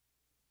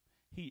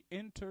 He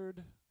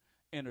entered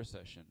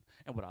intercession.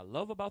 And what I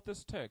love about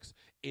this text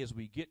is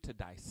we get to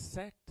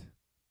dissect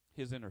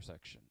his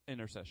intercession.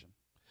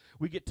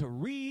 We get to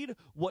read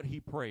what he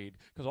prayed,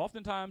 because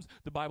oftentimes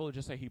the Bible will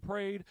just say he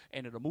prayed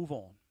and it'll move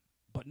on.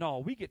 But no,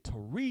 we get to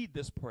read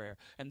this prayer.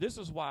 And this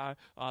is why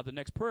the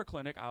next prayer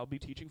clinic, I'll be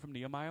teaching from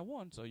Nehemiah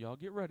 1. So y'all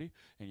get ready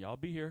and y'all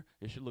be here.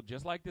 It should look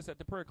just like this at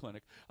the prayer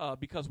clinic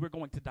because we're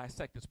going to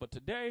dissect this. But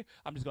today,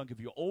 I'm just going to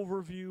give you an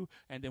overview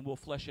and then we'll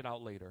flesh it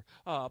out later.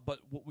 But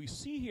what we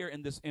see here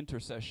in this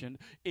intercession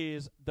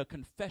is the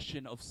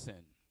confession of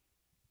sin.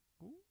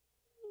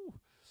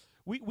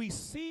 We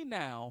see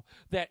now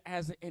that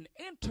as an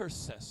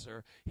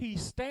intercessor, he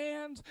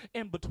stands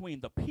in between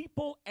the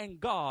people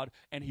and God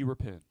and he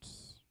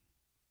repents.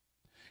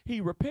 He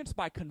repents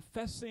by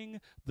confessing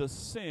the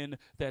sin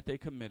that they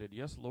committed.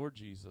 Yes, Lord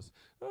Jesus.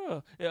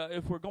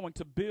 If we're going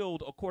to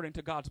build according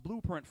to God's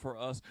blueprint for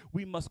us,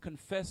 we must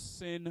confess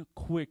sin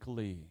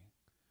quickly.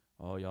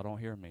 Oh, y'all don't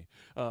hear me.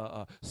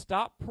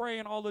 Stop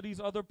praying all of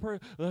these other prayers.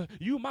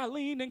 You my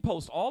leaning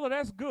post. All of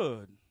that's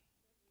good.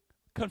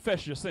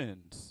 Confess your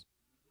sins.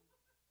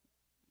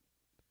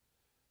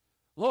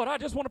 Lord, I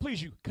just want to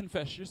please you.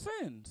 Confess your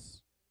sins.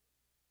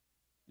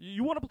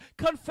 You want to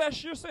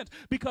confess your sins,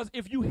 because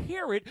if you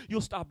hear it,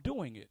 you'll stop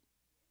doing it.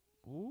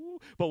 Ooh.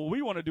 But what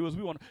we want to do is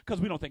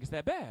because we don't think it's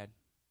that bad.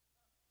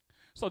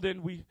 So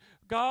then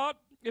God,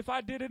 if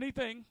I did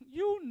anything,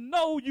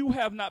 you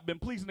have not been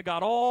pleasing to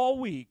God all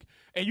week.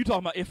 And you talking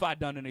about if I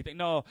done anything.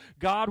 No,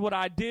 God, what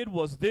I did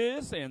was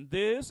this, and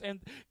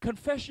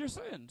confess your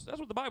sins. That's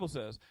what the Bible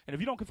says. And if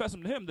you don't confess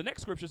them to him, the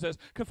next scripture says,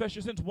 confess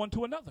your sins one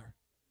to another.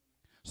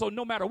 So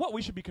no matter what,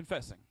 we should be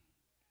confessing.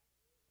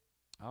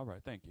 All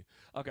right, thank you.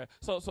 Okay,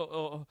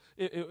 so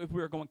if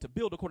we're going to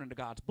build according to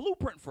God's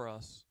blueprint for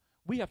us,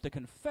 we have to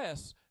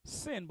confess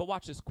sin, but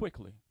watch this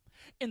quickly.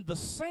 In the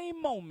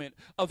same moment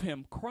of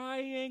him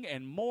crying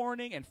and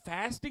mourning and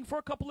fasting for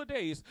a couple of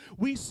days,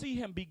 we see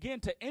him begin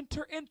to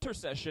enter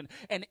intercession.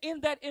 And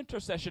in that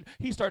intercession,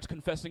 he starts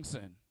confessing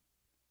sin.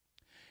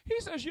 He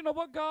says, you know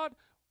what, God?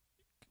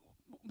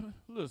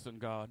 Listen,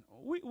 God,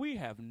 we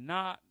have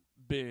not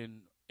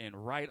been in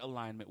right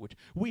alignment with you.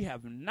 We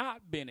have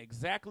not been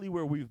exactly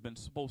where we've been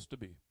supposed to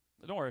be.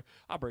 Don't worry,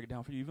 I'll break it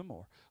down for you even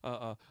more.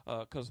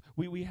 Because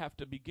we have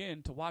to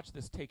begin to watch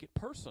this, take it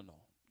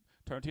personal.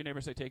 Turn to your neighbor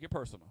and say, take it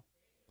personal.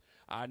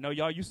 I know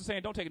y'all used to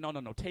saying, don't take it.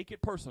 No, take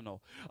it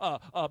personal.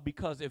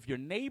 Because if your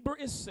neighbor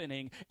is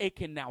sinning, it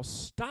can now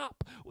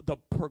stop the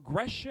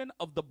progression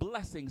of the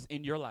blessings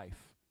in your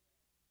life.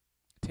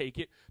 Take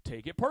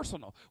it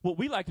personal. What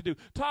we like to do,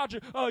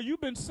 Taja,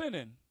 you've been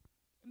sinning.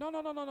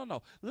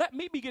 No. Let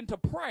me begin to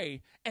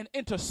pray an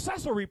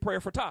intercessory prayer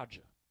for Taja.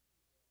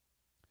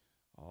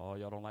 Oh,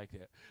 y'all don't like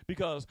that.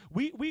 Because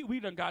we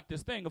done got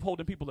this thing of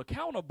holding people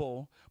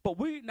accountable, but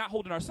we're not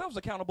holding ourselves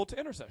accountable to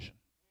intercession.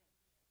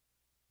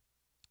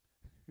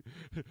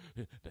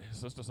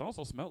 Sister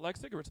so-and-so smelled like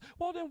cigarettes.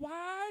 Well, then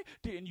why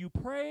didn't you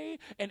pray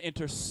and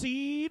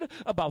intercede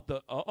about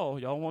the,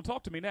 y'all won't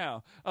talk to me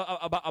now,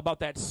 about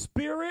that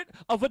spirit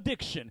of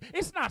addiction?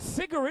 It's not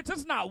cigarettes,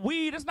 it's not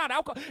weed, it's not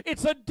alcohol,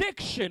 it's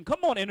addiction.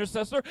 Come on,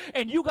 intercessor.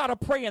 And you got to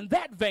pray in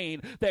that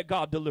vein that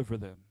God deliver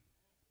them.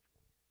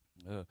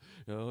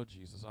 Oh,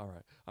 Jesus. All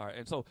right.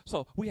 And so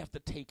we have to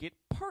take it,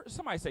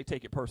 somebody say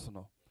take it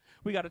personal.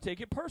 We got to take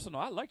it personal.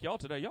 I like y'all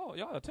today.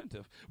 Y'all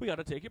attentive. We got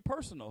to take it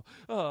personal.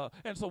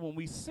 And so when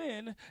we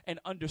sin and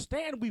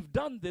understand we've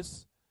done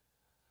this,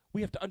 we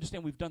have to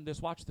understand we've done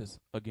this, watch this,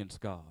 against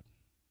God.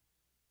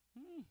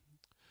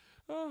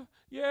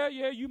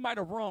 Yeah, you might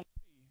have wronged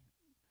me.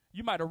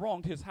 You might have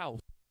wronged his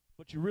house,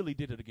 but you really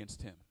did it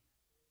against him.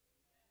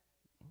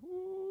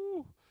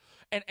 Ooh.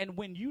 And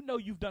when you know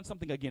you've done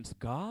something against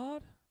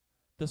God,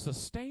 the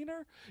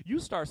sustainer, you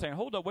start saying,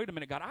 hold up, wait a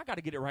minute, God, I got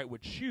to get it right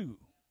with you.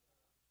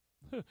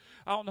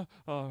 I don't know.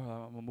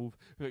 I'm going to move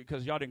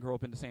because y'all didn't grow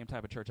up in the same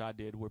type of church I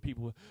did where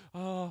people,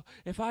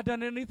 if I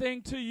done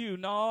anything to you.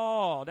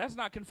 No, that's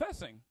not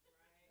confessing.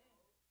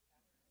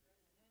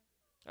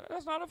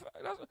 That's not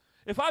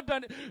if I've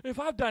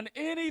done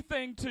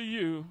anything to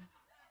you.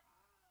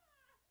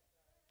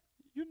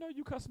 You know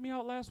you cussed me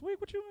out last week.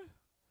 What you mean?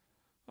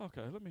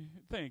 Okay,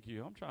 thank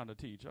you. I'm trying to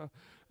teach.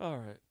 All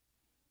right.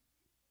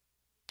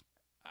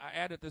 I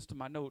added this to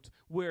my notes.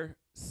 Where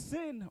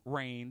sin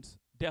reigns,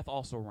 death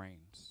also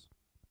reigns.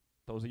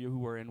 Those of you who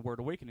were in Word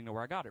Awakening know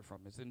where I got it from.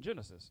 It's in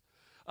Genesis.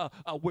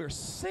 Where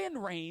sin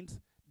reigns,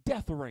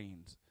 death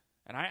reigns.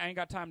 And I ain't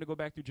got time to go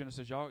back through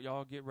Genesis.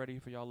 Y'all get ready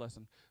for y'all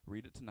lesson.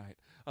 Read it tonight.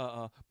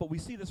 But we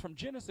see this from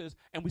Genesis,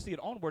 and we see it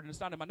onward, and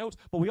it's not in my notes,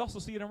 but we also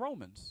see it in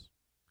Romans.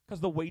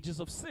 Because the wages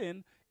of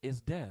sin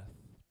is death.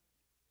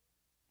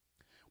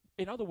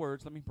 In other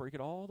words, let me break it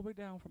all the way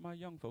down for my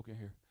young folk in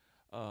here.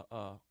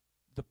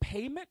 The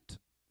payment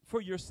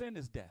for your sin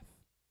is death.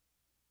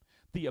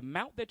 The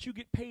amount that you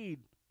get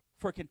paid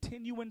for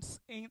continuing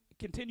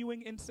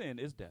in sin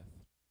is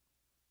death.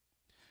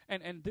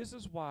 And this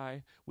is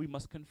why we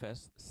must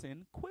confess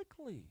sin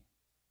quickly.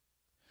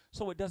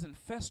 So it doesn't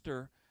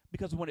fester,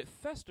 because when it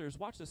festers,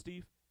 watch this,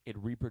 Steve, it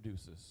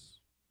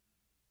reproduces.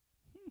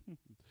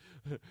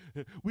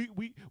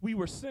 we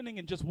were sinning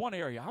in just one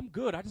area. I'm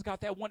good. I just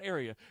got that one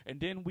area. And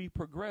then we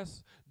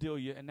progress,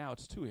 Delia, and now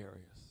it's 2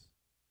 areas.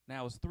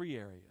 Now it's 3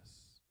 areas.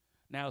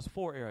 Now it's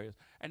 4 areas.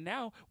 And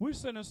now we're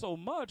sinning so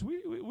much,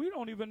 we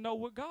don't even know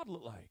what God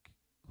looked like,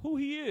 who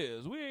he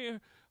is.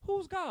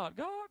 Who's God?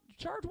 God?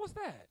 Church? What's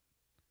that?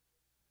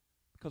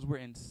 Because we're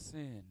in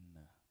sin.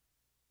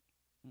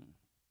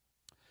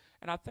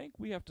 And I think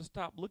we have to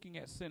stop looking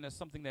at sin as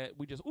something that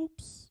we just,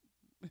 oops.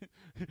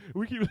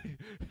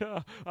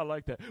 I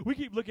like that. We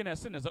keep looking at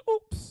sin as a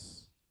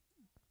oops.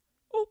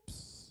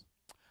 Oops.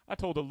 I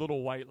told a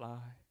little white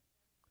lie.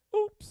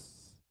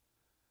 Oops.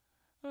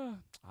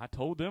 I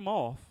told them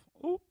off.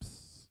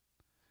 Oops.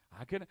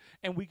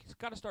 And we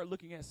got to start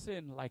looking at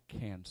sin like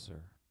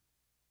cancer.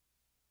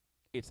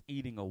 It's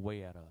eating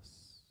away at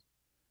us.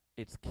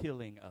 It's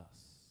killing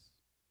us.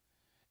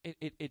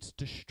 It's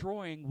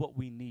destroying what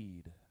we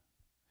need.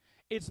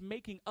 It's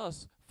making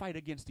us fight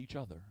against each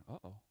other.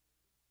 Uh-oh.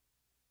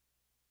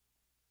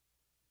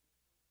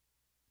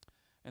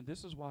 And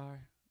this is why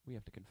we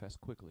have to confess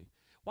quickly.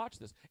 Watch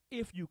this.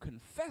 If you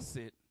confess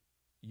it,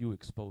 you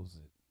expose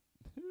it.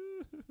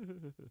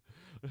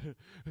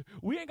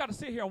 We ain't got to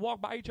sit here and walk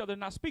by each other and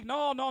not speak.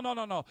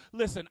 No.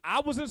 Listen,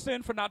 I was in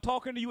sin for not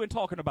talking to you and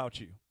talking about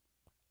you.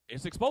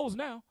 It's exposed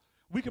now.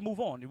 We can move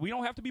on. We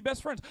don't have to be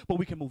best friends, but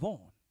we can move on.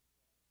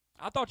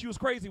 I thought you was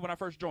crazy when I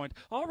first joined.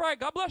 All right,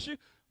 God bless you.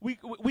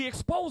 We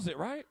expose it,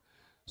 right?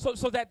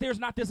 So that there's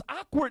not this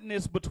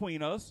awkwardness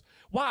between us.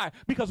 Why?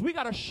 Because we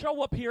got to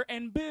show up here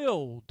and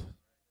build.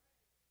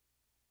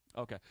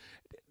 Okay.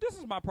 This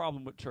is my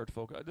problem with church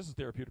folk. This is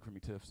therapeutic for me,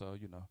 Tiff, so,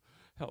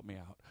 help me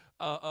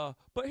out.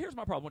 But here's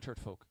my problem with church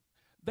folk.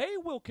 They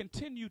will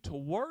continue to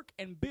work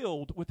and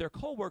build with their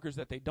coworkers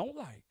that they don't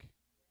like,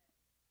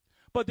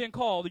 but then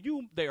call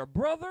you their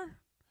brother,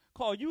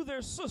 call you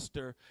their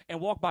sister, and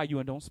walk by you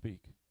and don't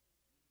speak.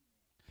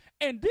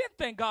 And then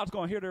think God's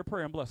going to hear their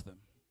prayer and bless them.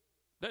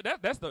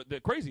 That's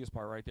the craziest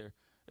part right there.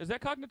 Is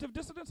that cognitive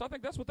dissonance? I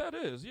think that's what that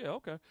is. Yeah,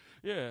 okay.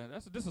 Yeah,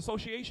 that's a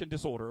disassociation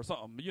disorder or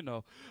something,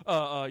 Yeah,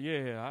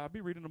 I'll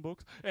be reading the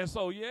books. And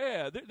so,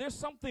 yeah, there's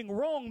something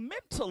wrong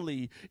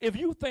mentally if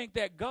you think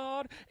that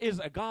God is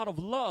a God of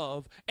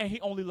love and he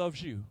only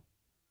loves you.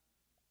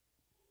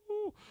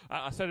 Ooh,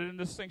 I said it in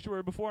this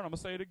sanctuary before, and I'm going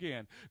to say it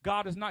again.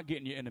 God is not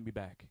getting your enemy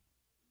back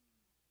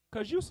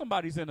because you're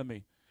somebody's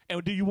enemy.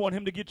 And do you want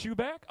him to get you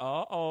back?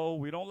 Uh-oh,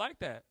 we don't like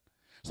that.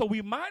 So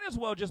we might as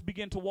well just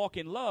begin to walk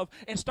in love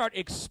and start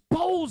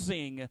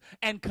exposing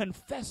and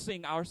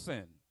confessing our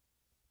sin.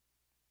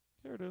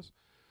 Here it is.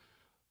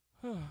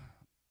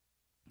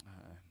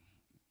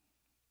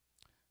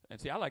 And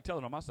see, I like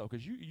telling on myself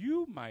because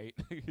you might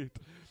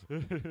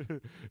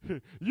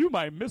you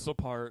might miss a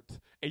part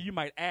and you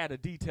might add a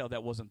detail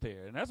that wasn't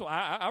there. And that's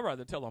why I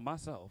rather tell on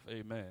myself.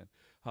 Amen.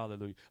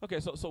 Hallelujah. Okay,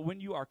 so when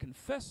you are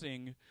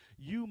confessing,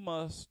 you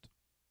must,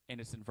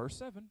 and it's in verse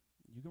 7.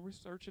 You can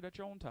research it at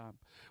your own time.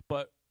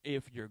 But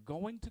if you're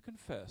going to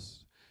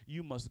confess,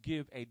 you must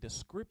give a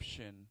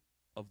description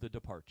of the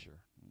departure.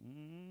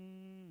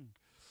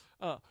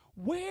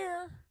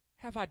 Where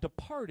have I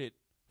departed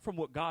from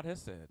what God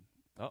has said?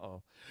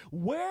 Uh-oh.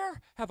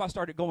 Where have I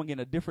started going in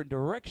a different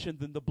direction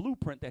than the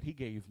blueprint that he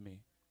gave me?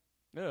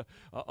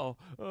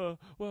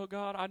 Well,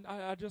 God,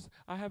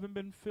 I haven't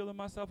been feeling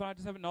myself. And I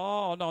just haven't.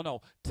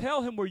 No.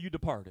 Tell him where you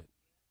departed.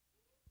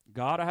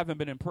 God, I haven't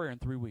been in prayer in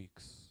 3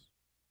 weeks.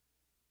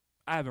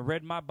 I haven't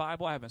read my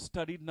Bible. I haven't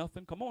studied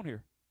nothing. Come on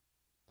here.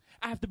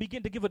 I have to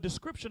begin to give a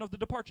description of the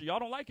departure. Y'all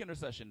don't like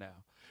intercession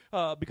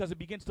now because it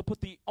begins to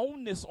put the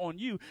onus on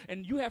you.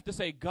 And you have to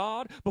say,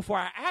 God, before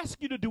I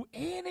ask you to do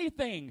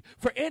anything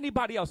for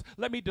anybody else,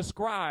 let me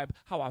describe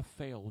how I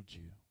failed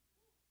you.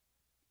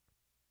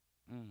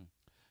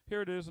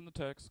 Here it is in the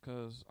text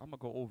because I'm going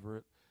to go over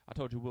it. I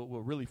told you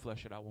we'll really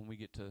flesh it out when we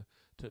get to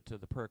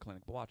the prayer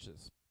clinic. But watch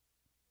this.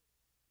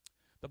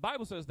 The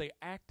Bible says they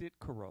acted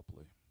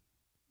corruptly.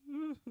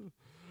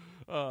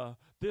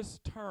 This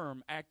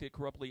term, acted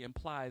corruptly,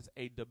 implies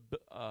a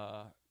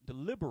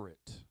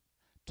deliberate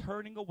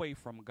turning away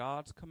from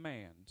God's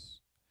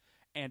commands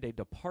and a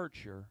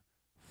departure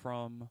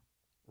from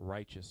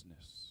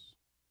righteousness.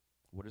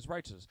 What is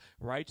righteousness?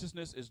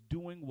 Righteousness is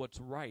doing what's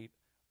right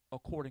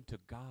according to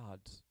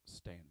God's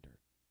standard.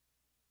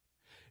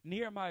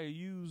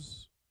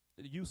 Nehemiah's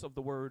use of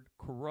the word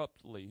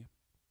corruptly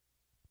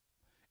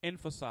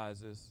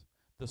emphasizes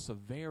the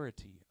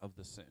severity of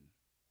the sin.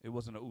 It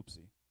wasn't an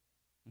oopsie.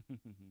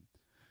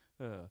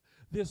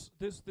 This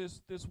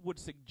would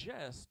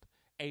suggest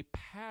a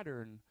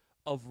pattern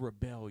of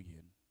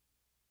rebellion.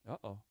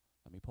 Uh-oh.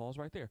 Let me pause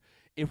right there.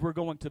 If we're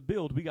going to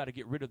build, we got to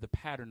get rid of the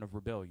pattern of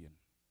rebellion.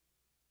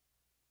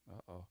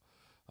 Uh-oh.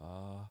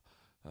 I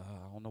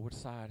don't know which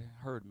side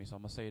heard me, so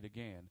I'm going to say it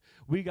again.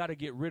 We got to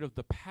get rid of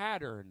the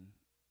pattern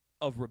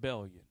of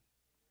rebellion.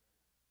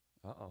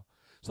 Uh-oh.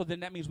 So then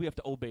that means we have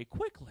to obey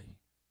quickly.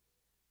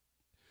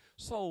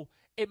 So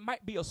it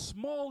might be a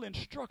small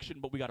instruction,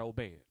 but we got to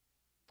obey it.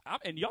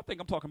 And y'all think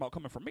I'm talking about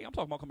coming from me. I'm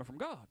talking about coming from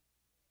God.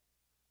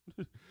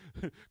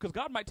 Because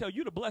God might tell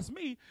you to bless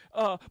me,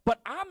 but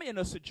I'm in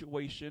a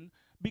situation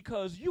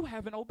because you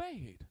haven't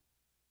obeyed.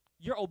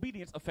 Your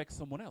obedience affects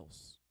someone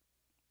else.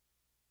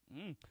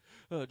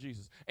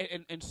 Jesus.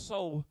 And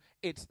so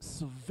it's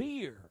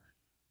severe,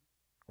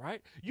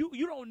 right?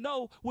 You don't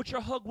know what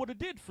your hug would have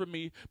did for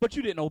me, but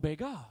you didn't obey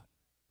God.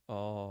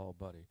 Oh,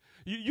 buddy.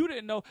 You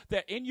didn't know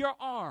that in your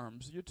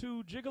arms, your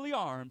two jiggly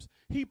arms,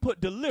 he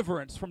put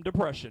deliverance from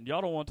depression.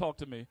 Y'all don't want to talk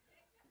to me.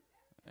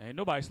 Ain't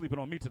nobody sleeping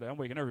on me today. I'm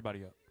waking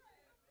everybody up.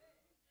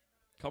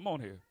 Come on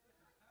here.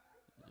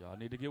 Y'all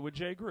need to get with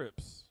Jay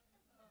Grips.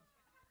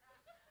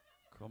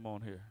 Come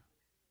on here.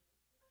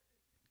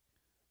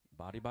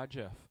 Body by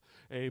Jeff.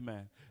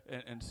 Amen.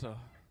 And so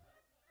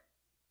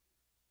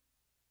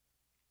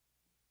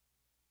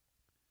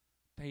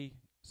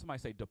somebody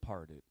say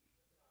departed.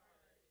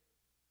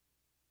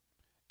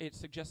 It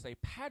suggests a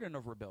pattern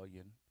of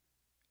rebellion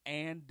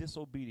and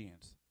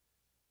disobedience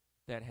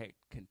that had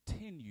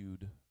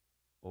continued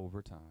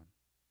over time.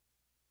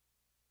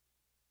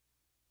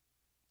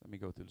 Let me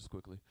go through this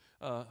quickly.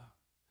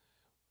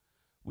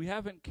 We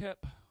haven't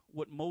kept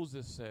what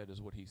Moses said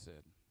is what he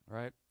said,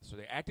 right? So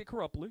they acted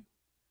corruptly,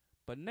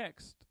 but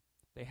next,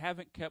 they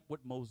haven't kept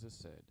what Moses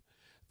said.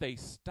 They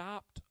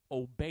stopped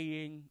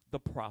obeying the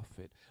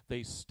prophet.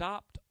 They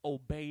stopped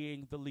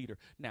obeying the leader.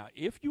 Now,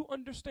 if you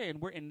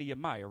understand, we're in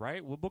Nehemiah,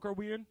 right? What book are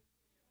we in?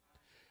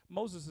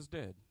 Moses is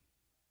dead,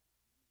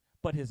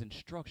 but his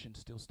instructions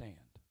still stand.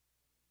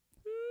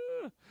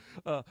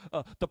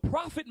 The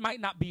prophet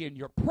might not be in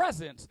your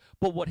presence,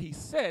 but what he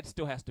said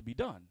still has to be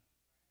done.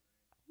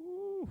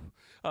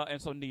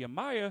 And so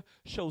Nehemiah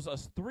shows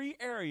us 3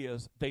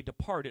 areas they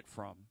departed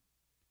from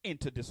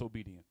into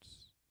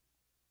disobedience.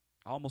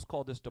 I almost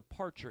call this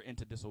departure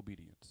into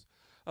disobedience.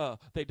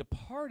 They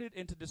departed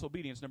into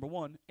disobedience, number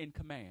 1, in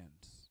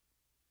commands.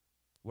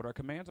 What are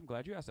commands? I'm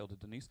glad you asked, Elder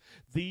Denise.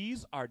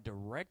 These are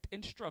direct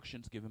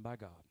instructions given by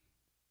God.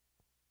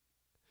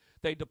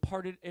 They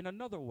departed in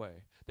another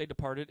way. They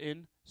departed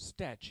in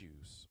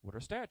statutes. What are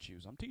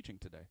statutes? I'm teaching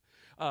today.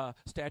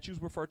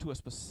 Statutes refer to a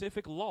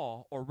specific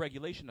law or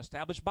regulation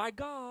established by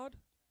God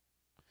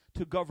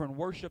to govern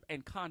worship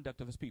and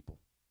conduct of his people.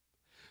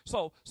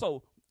 So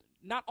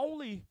not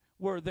only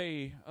were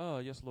they,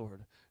 yes,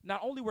 Lord,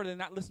 not only were they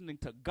not listening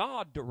to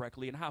God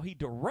directly and how he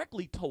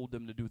directly told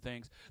them to do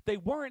things, they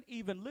weren't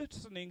even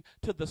listening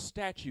to the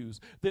statutes,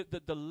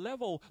 the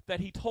level that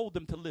he told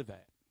them to live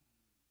at.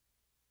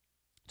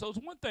 So it's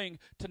one thing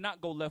to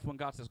not go left when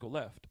God says go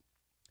left.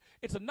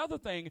 It's another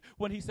thing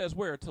when he says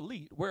wear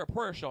a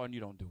prayer shawl and you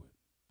don't do it.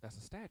 That's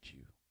a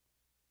statute.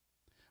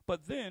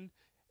 But then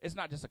it's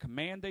not just a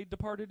command they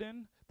departed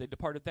in. They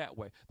departed that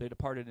way. They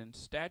departed in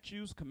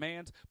statutes,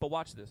 commands. But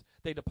watch this.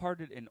 They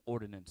departed in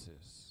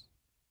ordinances.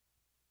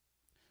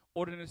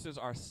 Ordinances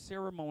are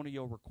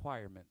ceremonial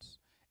requirements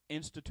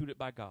instituted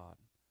by God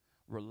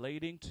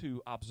relating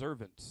to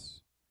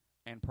observance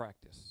and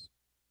practice.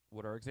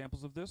 What are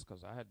examples of this?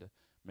 Because I had to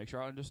make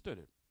sure I understood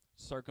it.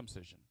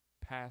 Circumcision,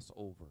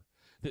 Passover.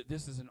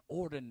 This is an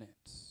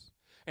ordinance.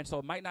 And so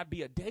it might not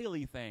be a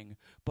daily thing,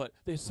 but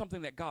there's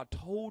something that God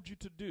told you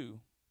to do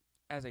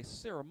as a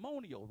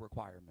ceremonial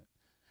requirement.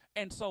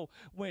 And so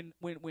when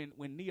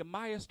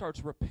Nehemiah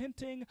starts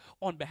repenting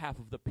on behalf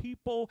of the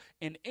people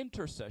in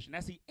intercession,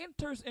 as he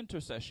enters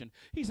intercession,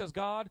 he says,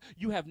 God,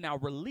 you have now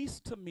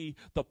released to me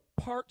the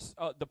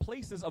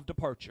places of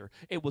departure.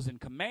 It was in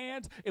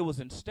commands, it was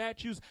in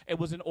statutes, it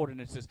was in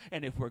ordinances.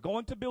 And if we're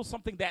going to build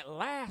something that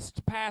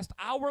lasts past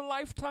our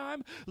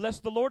lifetime,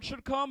 lest the Lord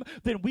should come,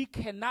 then we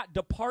cannot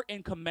depart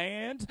in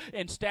commands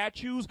and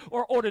statutes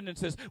or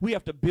ordinances. We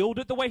have to build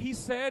it the way he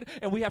said,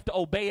 and we have to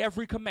obey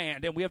every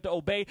command, and we have to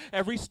obey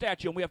every statute,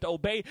 and we have to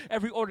obey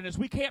every ordinance.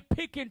 We can't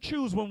pick and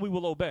choose when we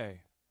will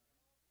obey.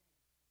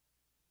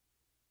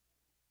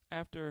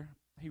 After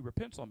he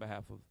repents on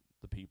behalf of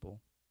the people,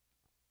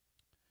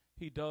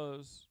 he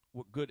does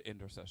what good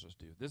intercessors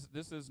do.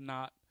 This is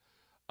not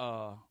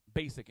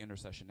basic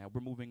intercession now.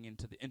 We're moving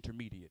into the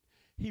intermediate.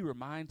 He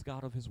reminds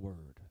God of his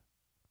word.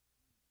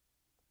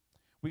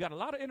 We got a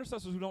lot of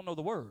intercessors who don't know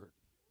the word,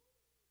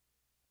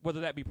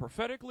 whether that be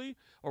prophetically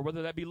or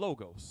whether that be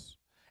logos.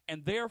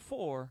 And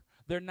therefore,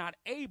 they're not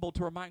able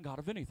to remind God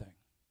of anything.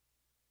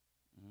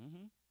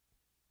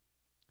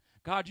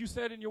 God, you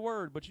said in your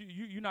word, but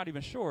you're not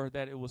even sure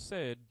that it was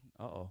said,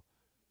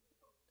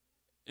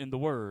 in the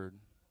word.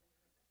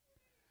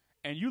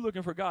 And you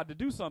looking for God to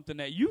do something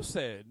that you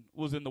said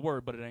was in the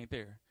word, but it ain't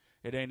there.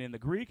 It ain't in the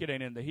Greek. It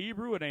ain't in the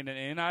Hebrew. It ain't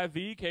in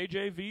NIV,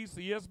 KJV,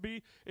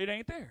 CSB. It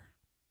ain't there.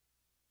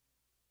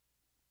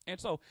 And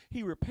so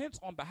he repents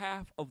on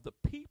behalf of the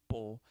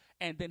people,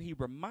 and then he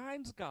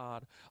reminds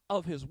God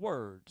of his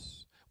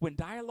words. When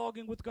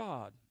dialoguing with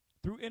God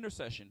through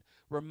intercession,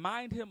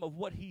 remind him of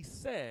what he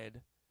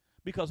said,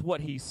 because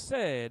what he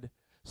said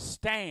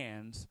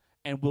stands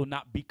and will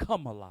not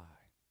become a lie.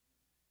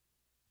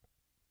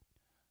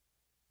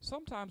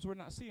 Sometimes we're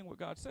not seeing what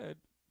God said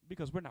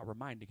because we're not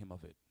reminding him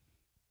of it.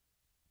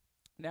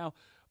 Now,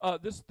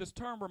 this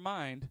term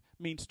remind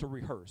means to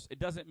rehearse. It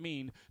doesn't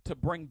mean to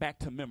bring back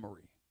to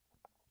memory.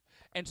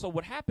 And so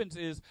what happens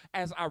is,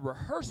 as I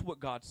rehearse what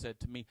God said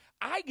to me,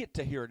 I get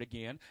to hear it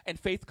again, and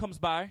faith comes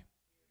by,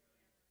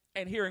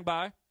 and hearing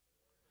by,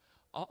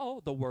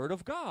 the word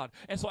of God.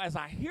 And so as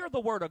I hear the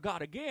word of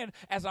God again,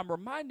 as I'm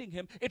reminding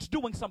him, it's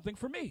doing something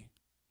for me.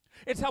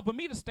 It's helping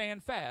me to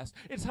stand fast.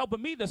 It's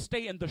helping me to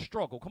stay in the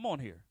struggle. Come on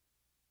here.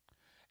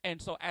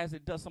 And so as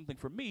it does something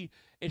for me,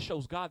 it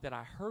shows God that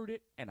I heard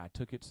it and I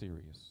took it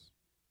serious.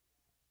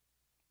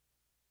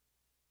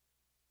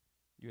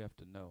 You have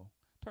to know.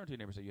 Turn to your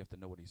neighbor and say, you have to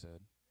know what he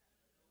said.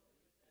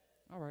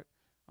 All right,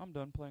 I'm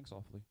done playing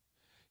softly.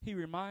 He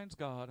reminds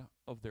God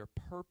of their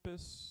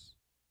purpose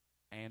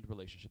and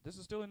relationship. This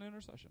is still an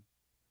intercession.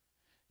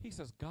 He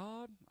says,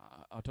 God,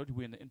 I told you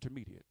we're in the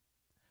intermediate.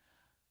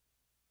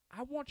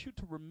 I want you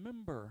to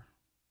remember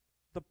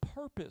the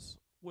purpose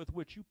with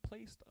which you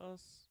placed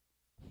us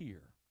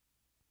here.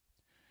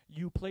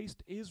 You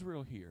placed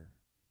Israel here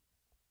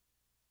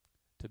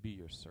to be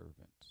your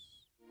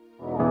servants.